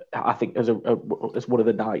be. I think as one of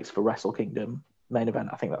the nights for Wrestle Kingdom main event.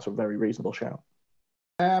 I think that's a very reasonable shout.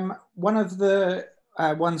 One of the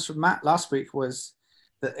ones from Matt last week was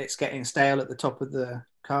that it's getting stale at the top of the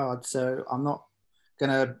card, so I'm not going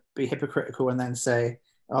to be hypocritical and then say,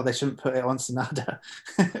 oh, they shouldn't put it on Sanada.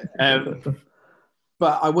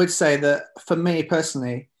 But I would say that for me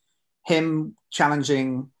personally, him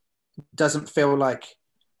challenging doesn't feel like,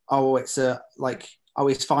 oh, it's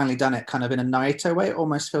he's finally done it, kind of in a Naito way. It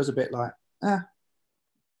almost feels a bit like,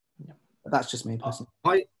 That's just me personally.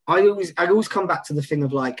 I always come back to the thing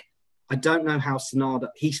of like, I don't know how Sanada,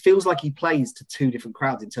 he feels like he plays to two different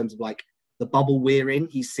crowds in terms of like the bubble we're in.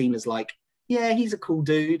 He's seen as like, yeah, he's a cool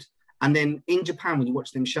dude. And then in Japan, when you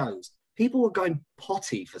watch them shows, people are going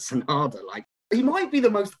potty for Sanada. Like, he might be the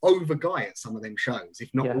most over guy at some of them shows, if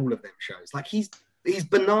not all of them shows. Like, he's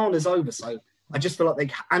bananas over. So I just feel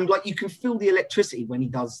like and like you can feel the electricity when he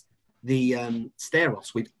does the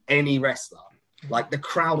stare-offs with any wrestler. Like, the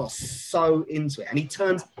crowd are so into it. And he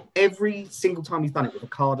turns every single time he's done it with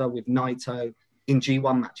Okada, with Naito, in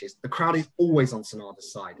G1 matches, the crowd is always on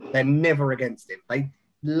Sanada's side. They're never against him. They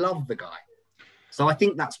love the guy. So I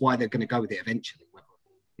think that's why they're going to go with it eventually.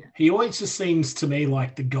 Yeah. He always just seems to me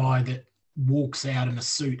like the guy that walks out in a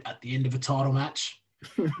suit at the end of a title match.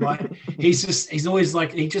 Like, he's always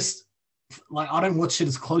like, I don't watch it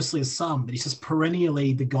as closely as some, but he's just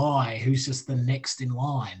perennially the guy who's just the next in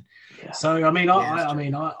line. Yeah. So, I mean,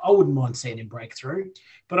 I wouldn't mind seeing him break through,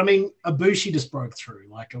 but I mean, Ibushi just broke through.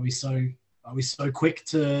 Like, are we so quick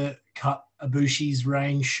to cut Ibushi's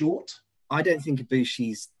reign short? I don't think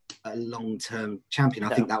Ibushi's a long-term champion.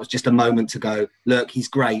 I think that was just a moment to go, look, he's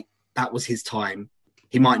great. That was his time.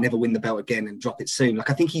 He might never win the belt again and drop it soon. Like,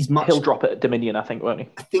 I think he'll drop it at Dominion, I think, won't he?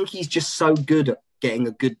 I think he's just so good at getting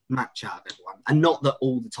a good match out of everyone. And not that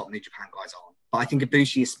all the top New Japan guys are, but I think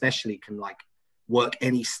Ibushi especially can like work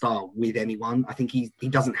any style with anyone. I think he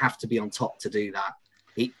doesn't have to be on top to do that.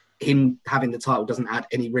 Him having the title doesn't add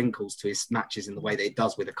any wrinkles to his matches in the way that it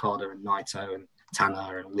does with Okada and Naito and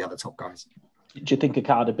Tana and all the other top guys. Do you think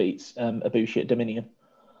Okada beats Ibushi at Dominion?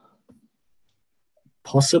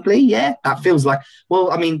 Possibly, yeah. That feels like,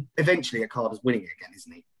 well, I mean, eventually Okada's winning it again,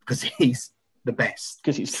 isn't he? Because he's the best.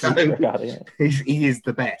 Because he's Okada, yeah. He is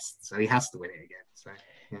the best, so he has to win it again. So,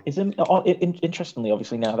 yeah. Interestingly,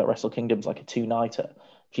 obviously, now that Wrestle Kingdom's like a two-nighter,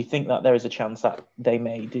 do you think that there is a chance that they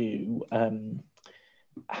may do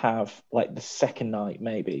have like the second night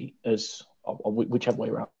maybe as, or whichever way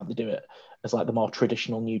around they do it, as like the more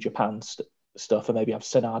traditional New Japan stuff, and maybe have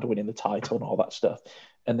Sanada winning the title and all that stuff,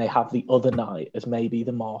 and they have the other night as maybe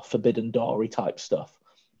the more Forbidden Door type stuff,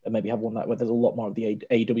 and maybe have one night where there's a lot more of the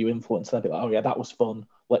AEW influence, and they'll be like, oh yeah, that was fun,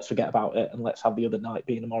 let's forget about it, and let's have the other night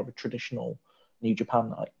being more of a traditional New Japan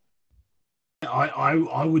night.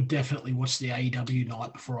 I would definitely watch the AEW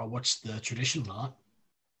night before I watch the traditional night.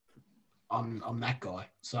 I'm that guy.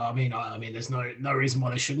 So I mean, there's no reason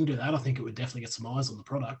why they shouldn't do that. I think it would definitely get some eyes on the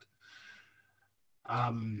product.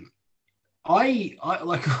 I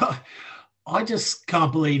just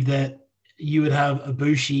can't believe that you would have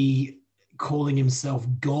Ibushi calling himself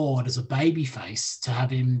God as a babyface to have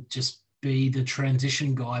him just be the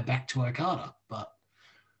transition guy back to Okada. But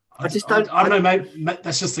I don't know. Maybe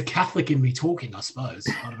that's just the Catholic in me talking, I suppose.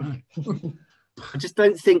 I don't know. I just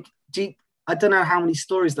don't think. I don't know how many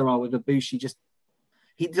stories there are with Ibushi.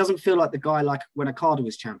 He doesn't feel like the guy like when Okada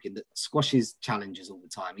was champion that squashes challenges all the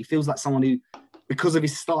time. He feels like someone who, because of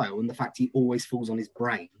his style and the fact he always falls on his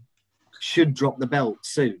brain, should drop the belt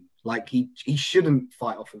soon. Like he shouldn't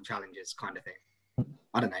fight off all challenges, kind of thing.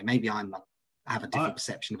 I don't know. Maybe I have a different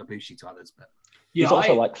perception of Ibushi to others, but he's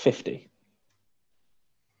also like 50.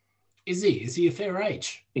 Is he? Is he a fair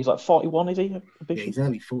age? He's like 41, is he? Ibushi? Yeah, he's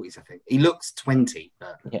early 40s, I think. He looks 20,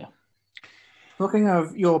 but yeah. Looking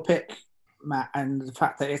of your pick, Matt, and the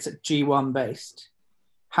fact that it's at G1 based,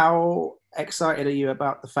 how excited are you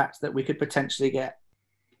about the fact that we could potentially get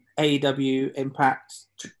AEW, Impact,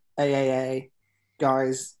 AAA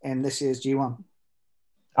guys in this year's G1?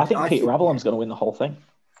 I think Peter Avalon's going to win the whole thing.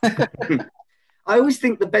 I always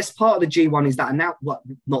think the best part of the G1 is that now. Well,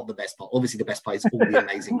 not the best part. Obviously, the best part is all the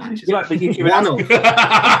amazing matches. You like the YouTube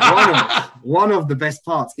one of the best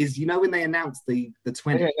parts is when they announced the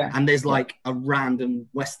 20 and there's like a random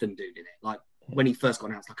Western dude in it, like when he first got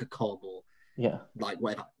announced, like a cog or like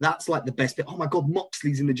whatever. That's like the best bit. Oh my god,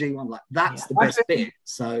 Moxley's in the G1. Like that's the best bit.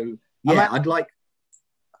 So I'd like.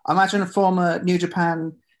 Imagine a former New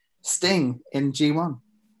Japan Sting in G1.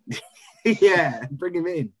 Yeah, bring him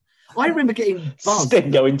in. I remember getting buzzed. Sting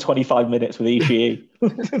going 25 minutes with Ishii.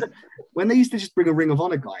 When they used to just bring a Ring of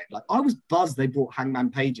Honor guy in, like I was buzzed they brought Hangman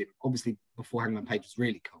Page in. Obviously, before Hangman Page was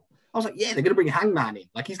really cool. I was like, yeah, they're going to bring Hangman in.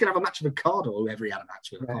 Like he's going to have a match with Okada or whoever he had a match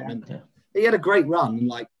with. I can't remember. Yeah. He had a great run. And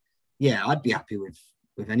like, yeah, I'd be happy with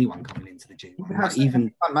anyone coming into the G1. Like,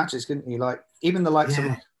 even fun matches, couldn't you? Like even the likes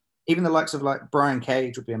of like Brian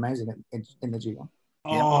Cage would be amazing in the G1.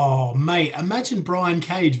 Oh, mate, imagine Brian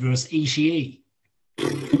Cage versus Ishii.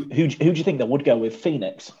 Who do you think that would go with?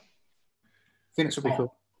 Phoenix? Phoenix would be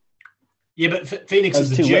cool. Yeah, but Phoenix is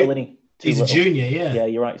too little, isn't he? He's a junior, yeah. Yeah,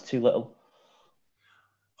 you're right. It's too little.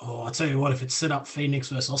 Oh, I'll tell you what, if it's set up Phoenix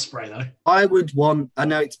versus Ospreay, though. I would want... I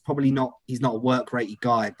know it's probably not... He's not a work-ratey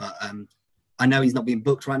guy, but I know he's not being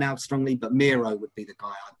booked right now strongly, but Miro would be the guy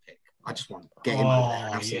I'd pick. I just want to get him over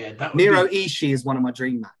there. Yeah, Miro Ishii is one of my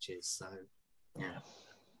dream matches, so... Yeah.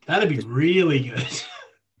 That'd be really good.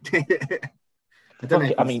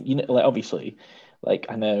 I mean, like obviously, like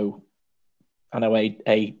I know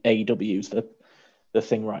AEW is the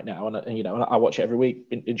thing right now, and I watch it every week,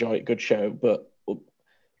 enjoy it, good show. But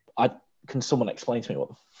can someone explain to me what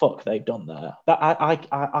the fuck they've done there? That I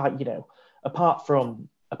apart from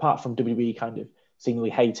WWE kind of seemingly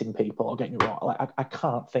hating people or getting it wrong, like I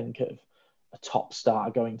can't think of a top star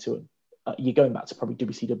going to you're going back to probably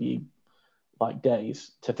WCW like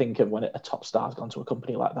days to think of when a top star's gone to a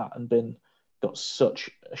company like that and got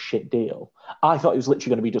such a shit deal. I thought it was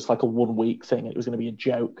literally going to be just like a 1 week thing. It was going to be a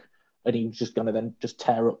joke, and he was just going to then just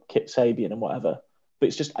tear up Kip Sabian and whatever.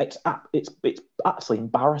 But it's actually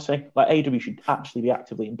embarrassing. Like AEW should actually be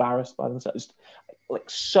actively embarrassed by themselves. It's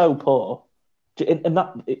like so poor. And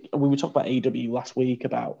we were talking about AEW last week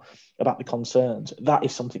about the concerns. That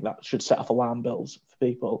is something that should set off alarm bells for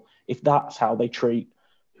people. If that's how they treat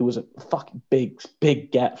who was a fucking big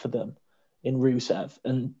get for them in Rusev,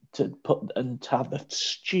 and to have the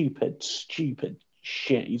stupid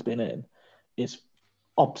shit he's been in is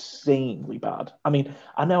obscenely bad. I mean,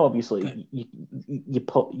 I know obviously you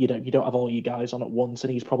don't have all you guys on at once,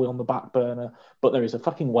 and he's probably on the back burner, but there is a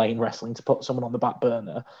fucking way in wrestling to put someone on the back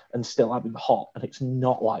burner and still have him hot, and it's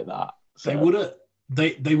not like that. So.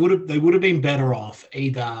 They would have been better off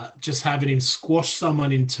either just having him squash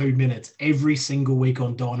someone in 2 minutes every single week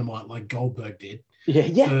on Dynamite like Goldberg did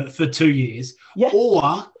for 2 years,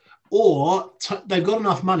 or they've got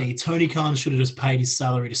enough money. Tony Khan should have just paid his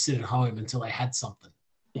salary to sit at home until they had something.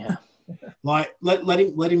 Yeah, like let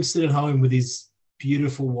him sit at home with his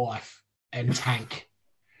beautiful wife and Tank.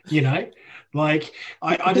 Like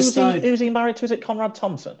I just don't. Who's he married to? Is it Conrad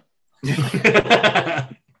Thompson?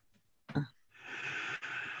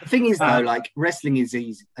 The thing is, though, like wrestling is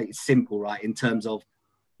easy, it's simple, right? In terms of,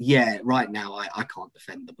 right now I can't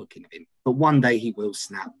defend the booking of him, but one day he will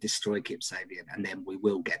snap, destroy Kip Sabian, and then we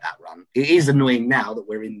will get that run. It is annoying now that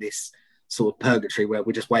we're in this sort of purgatory where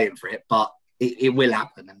we're just waiting for it, but it will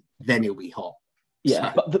happen, and then he'll be hot.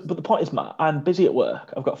 Yeah, so. but the point is, Matt, I'm busy at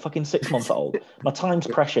work. I've got a fucking 6-month-old. My time's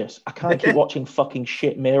precious. I can't keep watching fucking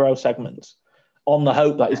shit Miro segments on the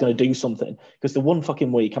hope that he's going to do something, because the one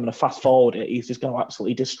fucking week I'm going to fast forward it, he's just going to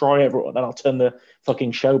absolutely destroy everyone, then I'll turn the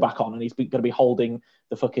fucking show back on and he's going to be holding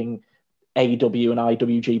the fucking AEW and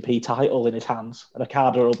IWGP title in his hands, and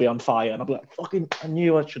Okada will be on fire, and I'll be like, fucking, I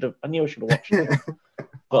knew I should have watched it.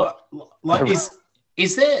 But like,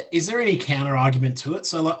 is there any counter argument to it?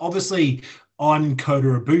 So like, obviously I'm Kota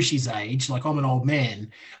Ibushi's age, like I'm an old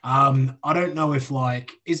man. I don't know if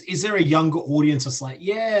like, is there a younger audience that's like,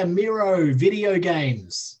 yeah, Miro, video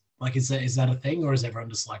games? Like, is that a thing, or is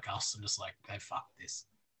everyone just like us and just like, go fuck this?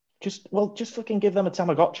 Just fucking give them a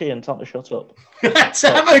Tamagotchi and tell them to shut up.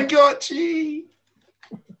 Tamagotchi!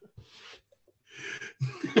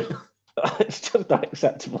 It's just not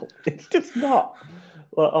acceptable. It's just not.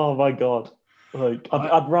 Like, oh my God. Like,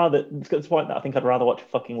 I'd rather, it's got to the point that I think I'd rather watch a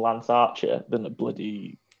fucking Lance Archer than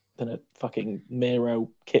a fucking Miro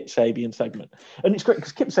Kip Sabian segment. And it's great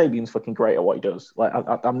because Kip Sabian's fucking great at what he does. Like,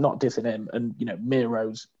 I'm not dissing him, and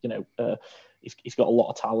Miro's, he's got a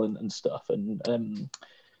lot of talent and stuff. And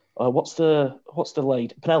what's the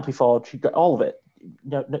lady, Penelope Ford? She got all of it.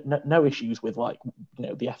 No issues with like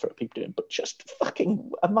the effort people doing, but just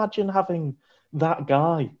fucking imagine having that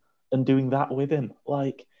guy and doing that with him.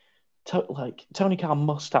 Like, like Tony Khan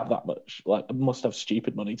must have that much, like must have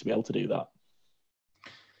stupid money to be able to do that.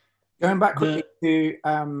 Going back quickly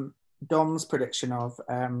to Dom's prediction of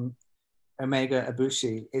Omega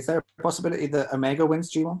Ibushi, is there a possibility that Omega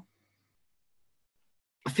wins G1?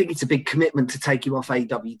 I think it's a big commitment to take you off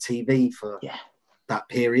AWTV for that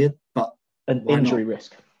period, but an injury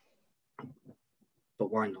risk.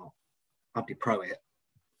 But why not? I'd be pro it.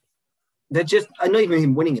 They're just, I not even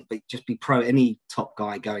him winning it, but just be pro any top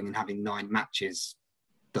guy going and having 9 matches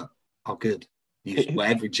that are good. Usually, well,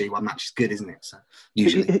 every G1 match is good, isn't it? So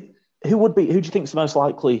usually, who do you think is the most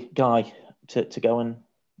likely guy to go and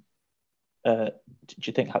do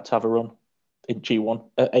you think had to have a run in G1?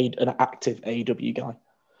 An active AEW guy,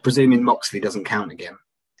 presuming Moxley doesn't count again.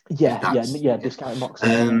 Discounting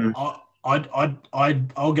Moxley.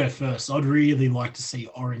 I'll go first. I'd really like to see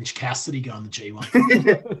Orange Cassidy go on the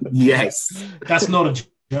G1. Yes, that's not a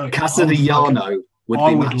joke. Cassidy Yano would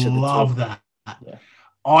be match at the love top. that. Yeah.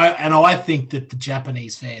 I think that the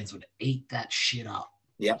Japanese fans would eat that shit up.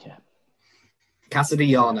 Yep. Yeah.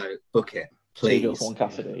 Cassidy Yano, book it, please.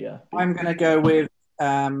 Cassidy, yeah. I'm gonna go with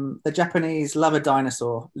the Japanese lover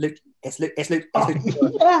dinosaur. Luke. Yeah.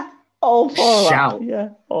 Shout. Yeah.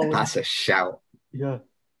 That's a shout. Yeah.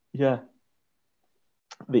 Yeah.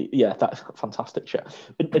 That's a fantastic shit.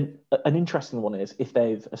 An interesting one is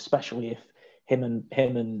especially if him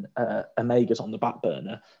and Omega's on the back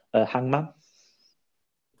burner, Hangman.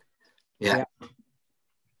 Yeah.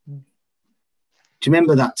 Do you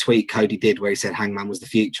remember that tweet Cody did where he said Hangman was the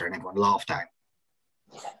future and everyone laughed at him?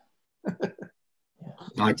 Yeah.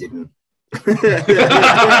 I didn't.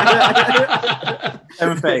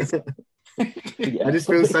 Face. I just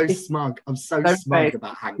feel so smug. I'm so smug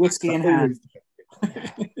about Hangman. Whiskey in hand.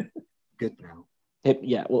 Good now.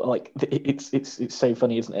 It's so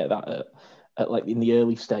funny, isn't it? That like in the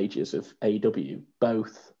early stages of AEW,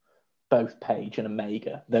 both Page and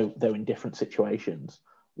Omega, though in different situations,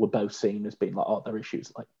 were both seen as being like, oh, they're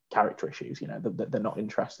issues, like character issues. You know, they're not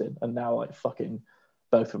interested, and now like fucking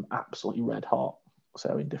both of them absolutely red hot.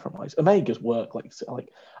 So in different ways, Omega's work, like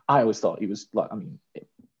I always thought he was like, I mean,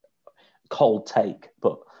 cold take,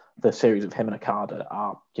 but the series of him and Okada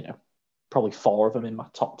are, you know, probably 4 of them in my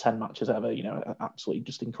top 10 matches ever. You know, absolutely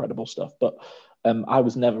just incredible stuff. But I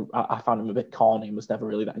found him a bit corny and was never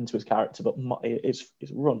really that into his character. But his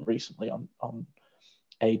run recently on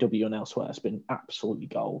AEW and elsewhere has been absolutely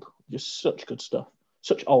gold. Just such good stuff.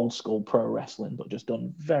 Such old school pro wrestling, but just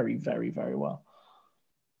done very, very, very well.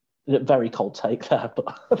 Very cold take there,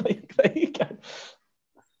 but there you go.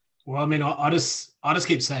 Well, I mean, I just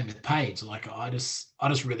keep saying with Paige, like I just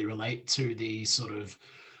really relate to the sort of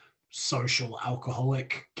social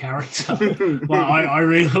alcoholic character. I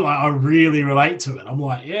really relate to it. I'm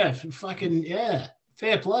like,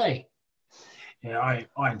 fair play. Yeah,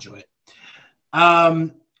 I enjoy it.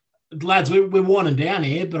 Lads, we're winding down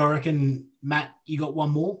here, but I reckon Matt, you got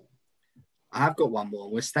one more. I've got one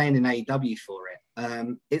more. We're staying in AEW for it.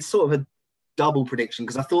 It's sort of a double prediction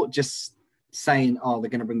because I thought just saying, they're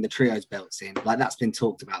going to bring the trios belts in, like that's been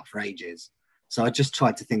talked about for ages. So I just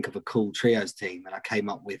tried to think of a cool trios team and I came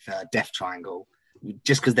up with Death Triangle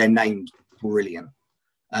just because their name's brilliant.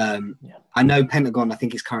 I know Pentagon, I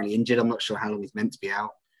think he's currently injured. I'm not sure how long he's meant to be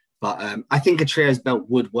out, but I think a trios belt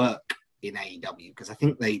would work in AEW because I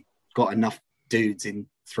think they got enough dudes in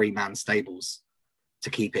 3-man stables to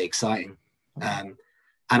keep it exciting.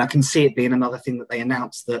 And I can see it being another thing that they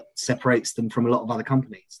announce that separates them from a lot of other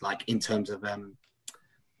companies, like in terms of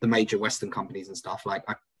the major Western companies and stuff. Like,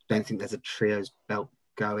 I don't think there's a trios belt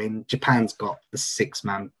going. Japan's got the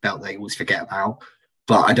 6-man belt they always forget about,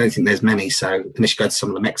 but I don't think there's many. So unless you go to some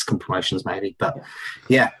of the Mexican promotions, maybe. But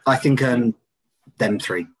yeah, I think them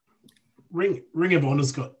 3. Ring of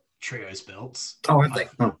Honor's got trios belts. Oh, have they?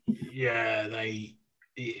 Yeah,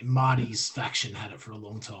 Marty's faction had it for a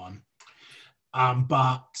long time.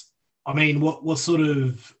 But I mean, what sort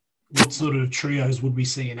of trios would we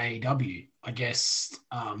see in AEW? I guess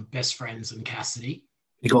Best Friends and Cassidy.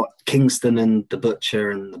 You got Kingston and the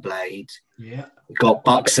Butcher and the Blade. Yeah. You got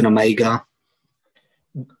Bucks and Omega.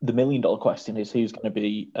 The $1 million question is who's going to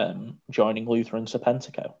be joining Luther and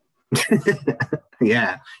Serpentico.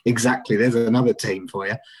 Yeah, exactly. There's another team for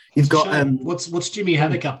you. You've got what's Jimmy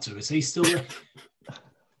Havoc up to? Is he still there?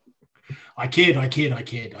 I kid.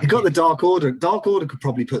 You got the Dark Order. Dark Order could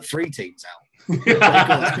probably put 3 teams out.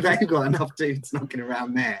 they've got enough dudes knocking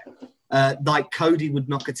around there. Like Cody would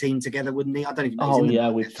knock a team together, wouldn't he? I don't even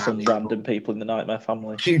know. With some random people in the Nightmare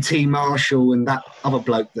family. QT Marshall and that other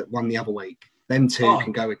bloke that won the other week. Them 2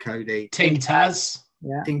 can go with Cody. Team Taz.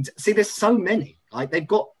 Yeah. See, there's so many. Like, they've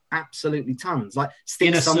got absolutely tons. Like,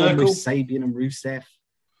 stick someone with Sabian and Rusev.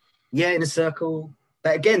 Yeah, in a circle.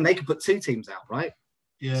 But again, they could put 2 teams out, right?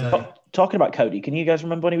 Yeah. Talking about Cody, can you guys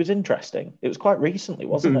remember when he was interesting? It was quite recently,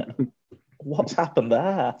 wasn't it? What's happened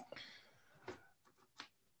there?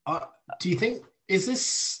 Do you think is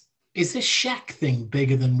this Shaq thing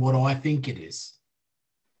bigger than what I think it is,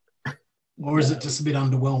 or is it just a bit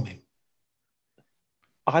underwhelming?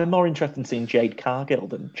 I'm more interested in seeing Jade Cargill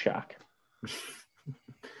than Shaq.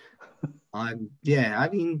 I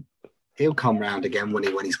mean, he'll come round again when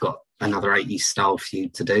he's got another 80s style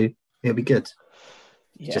feud to do. It'll be good.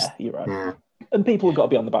 Yeah, you're right. Yeah. And people have got to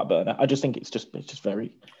be on the back burner. I just think it's just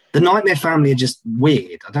very. The Nightmare family are just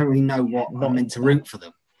weird. I don't really know what I'm meant to root for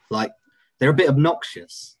them. Like, they're a bit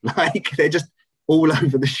obnoxious. Like, they're just all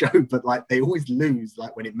over the show, but like they always lose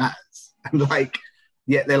like when it matters. And like,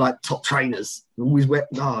 yeah, they're like top trainers. Always wear.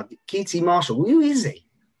 QT Marshall. Who is he?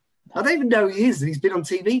 I don't even know who he is, and he's been on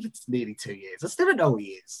TV for nearly 2 years. I still don't know who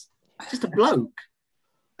he is. Just a bloke.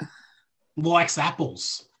 Likes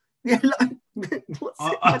apples. Yeah, like,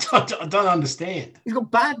 I don't understand. He's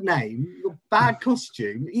got bad name, he's got bad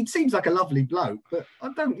costume. He seems like a lovely bloke, but I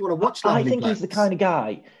don't want to watch lovely I think blokes. He's the kind of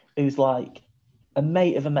guy who's like a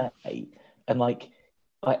mate of a mate, and like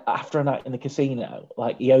after a night in the casino,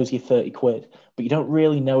 like he owes you 30 quid, but you don't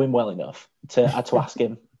really know him well enough to ask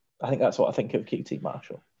him. I think that's what I think of QT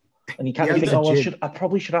Marshall. And you kind of think, I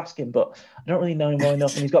probably should ask him, but I don't really know him well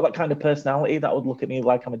enough. And he's got that kind of personality that would look at me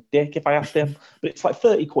like I'm a dick if I asked him. But it's like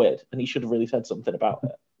 30 quid, and he should have really said something about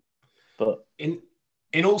it. But in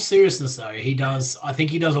all seriousness, though, I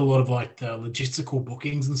think he does a lot of like the logistical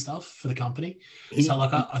bookings and stuff for the company. So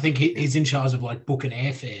like, I think he's in charge of like booking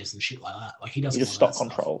airfares and shit like that. Like he does stock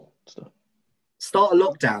control stuff. Start of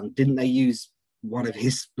lockdown, didn't they use one of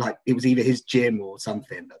his, like it was either his gym or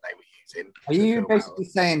something that they were using? Are you basically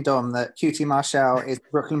saying, Dom, that QT Marshall is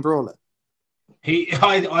Brooklyn Brawler?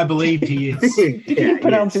 I believe he is. You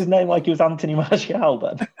pronounce his name like he was Anthony Martial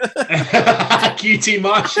then. QT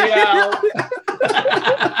Marshall.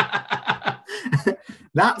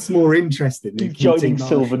 That's more interesting. He's joining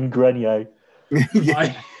Sylvain Grenier.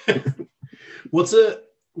 Which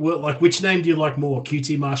name do you like more,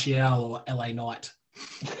 QT Marshall or LA Knight?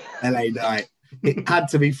 LA Knight. It had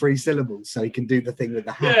to be 3 syllables so he can do the thing with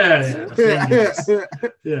the hat.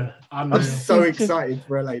 Yeah. I'm so excited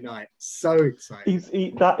for LA Knight. So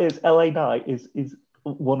excited. That is LA Knight is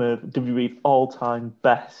one of WWE's all-time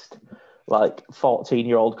best, like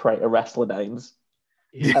 14-year-old creator wrestler names.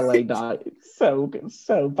 LA Knight. It's so good,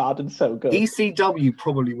 so bad and so good. ECW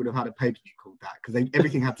probably would have had a pay-per-view called that because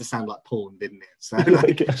everything had to sound like porn, didn't it? So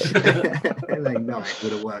like, LA Knight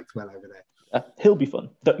would have worked well over there. He'll be fun.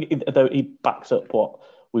 Though he backs up what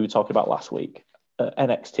we were talking about last week.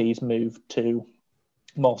 NXT's move to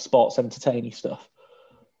more sports entertaining stuff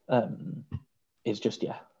is just,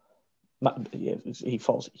 he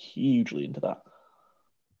falls hugely into that.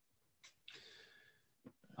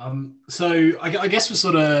 So I guess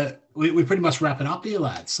we're pretty much wrapping up here,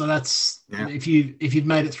 lads. So that's if you've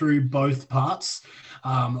made it through both parts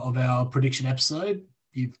of our prediction episode,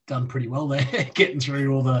 you've done pretty well there, getting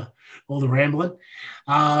through all the rambling.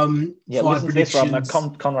 Listen to this,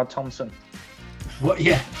 Rob, Conrad Thompson. What?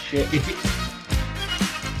 Yeah. Shit.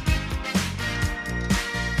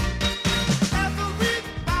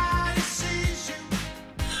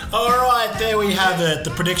 All right, there we have it.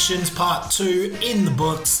 The predictions part 2 in the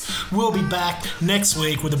books. We'll be back next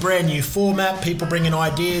week with a brand new format. People bringing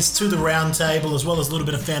ideas to the round table as well as a little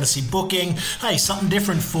bit of fantasy booking. Hey, something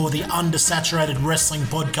different for the undersaturated wrestling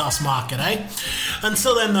podcast market, eh?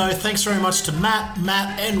 Until then, though, thanks very much to Matt,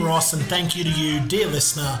 and Ross, and thank you to you, dear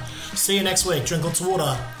listener. See you next week. Drink lots of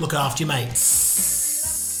water. Look after your mates.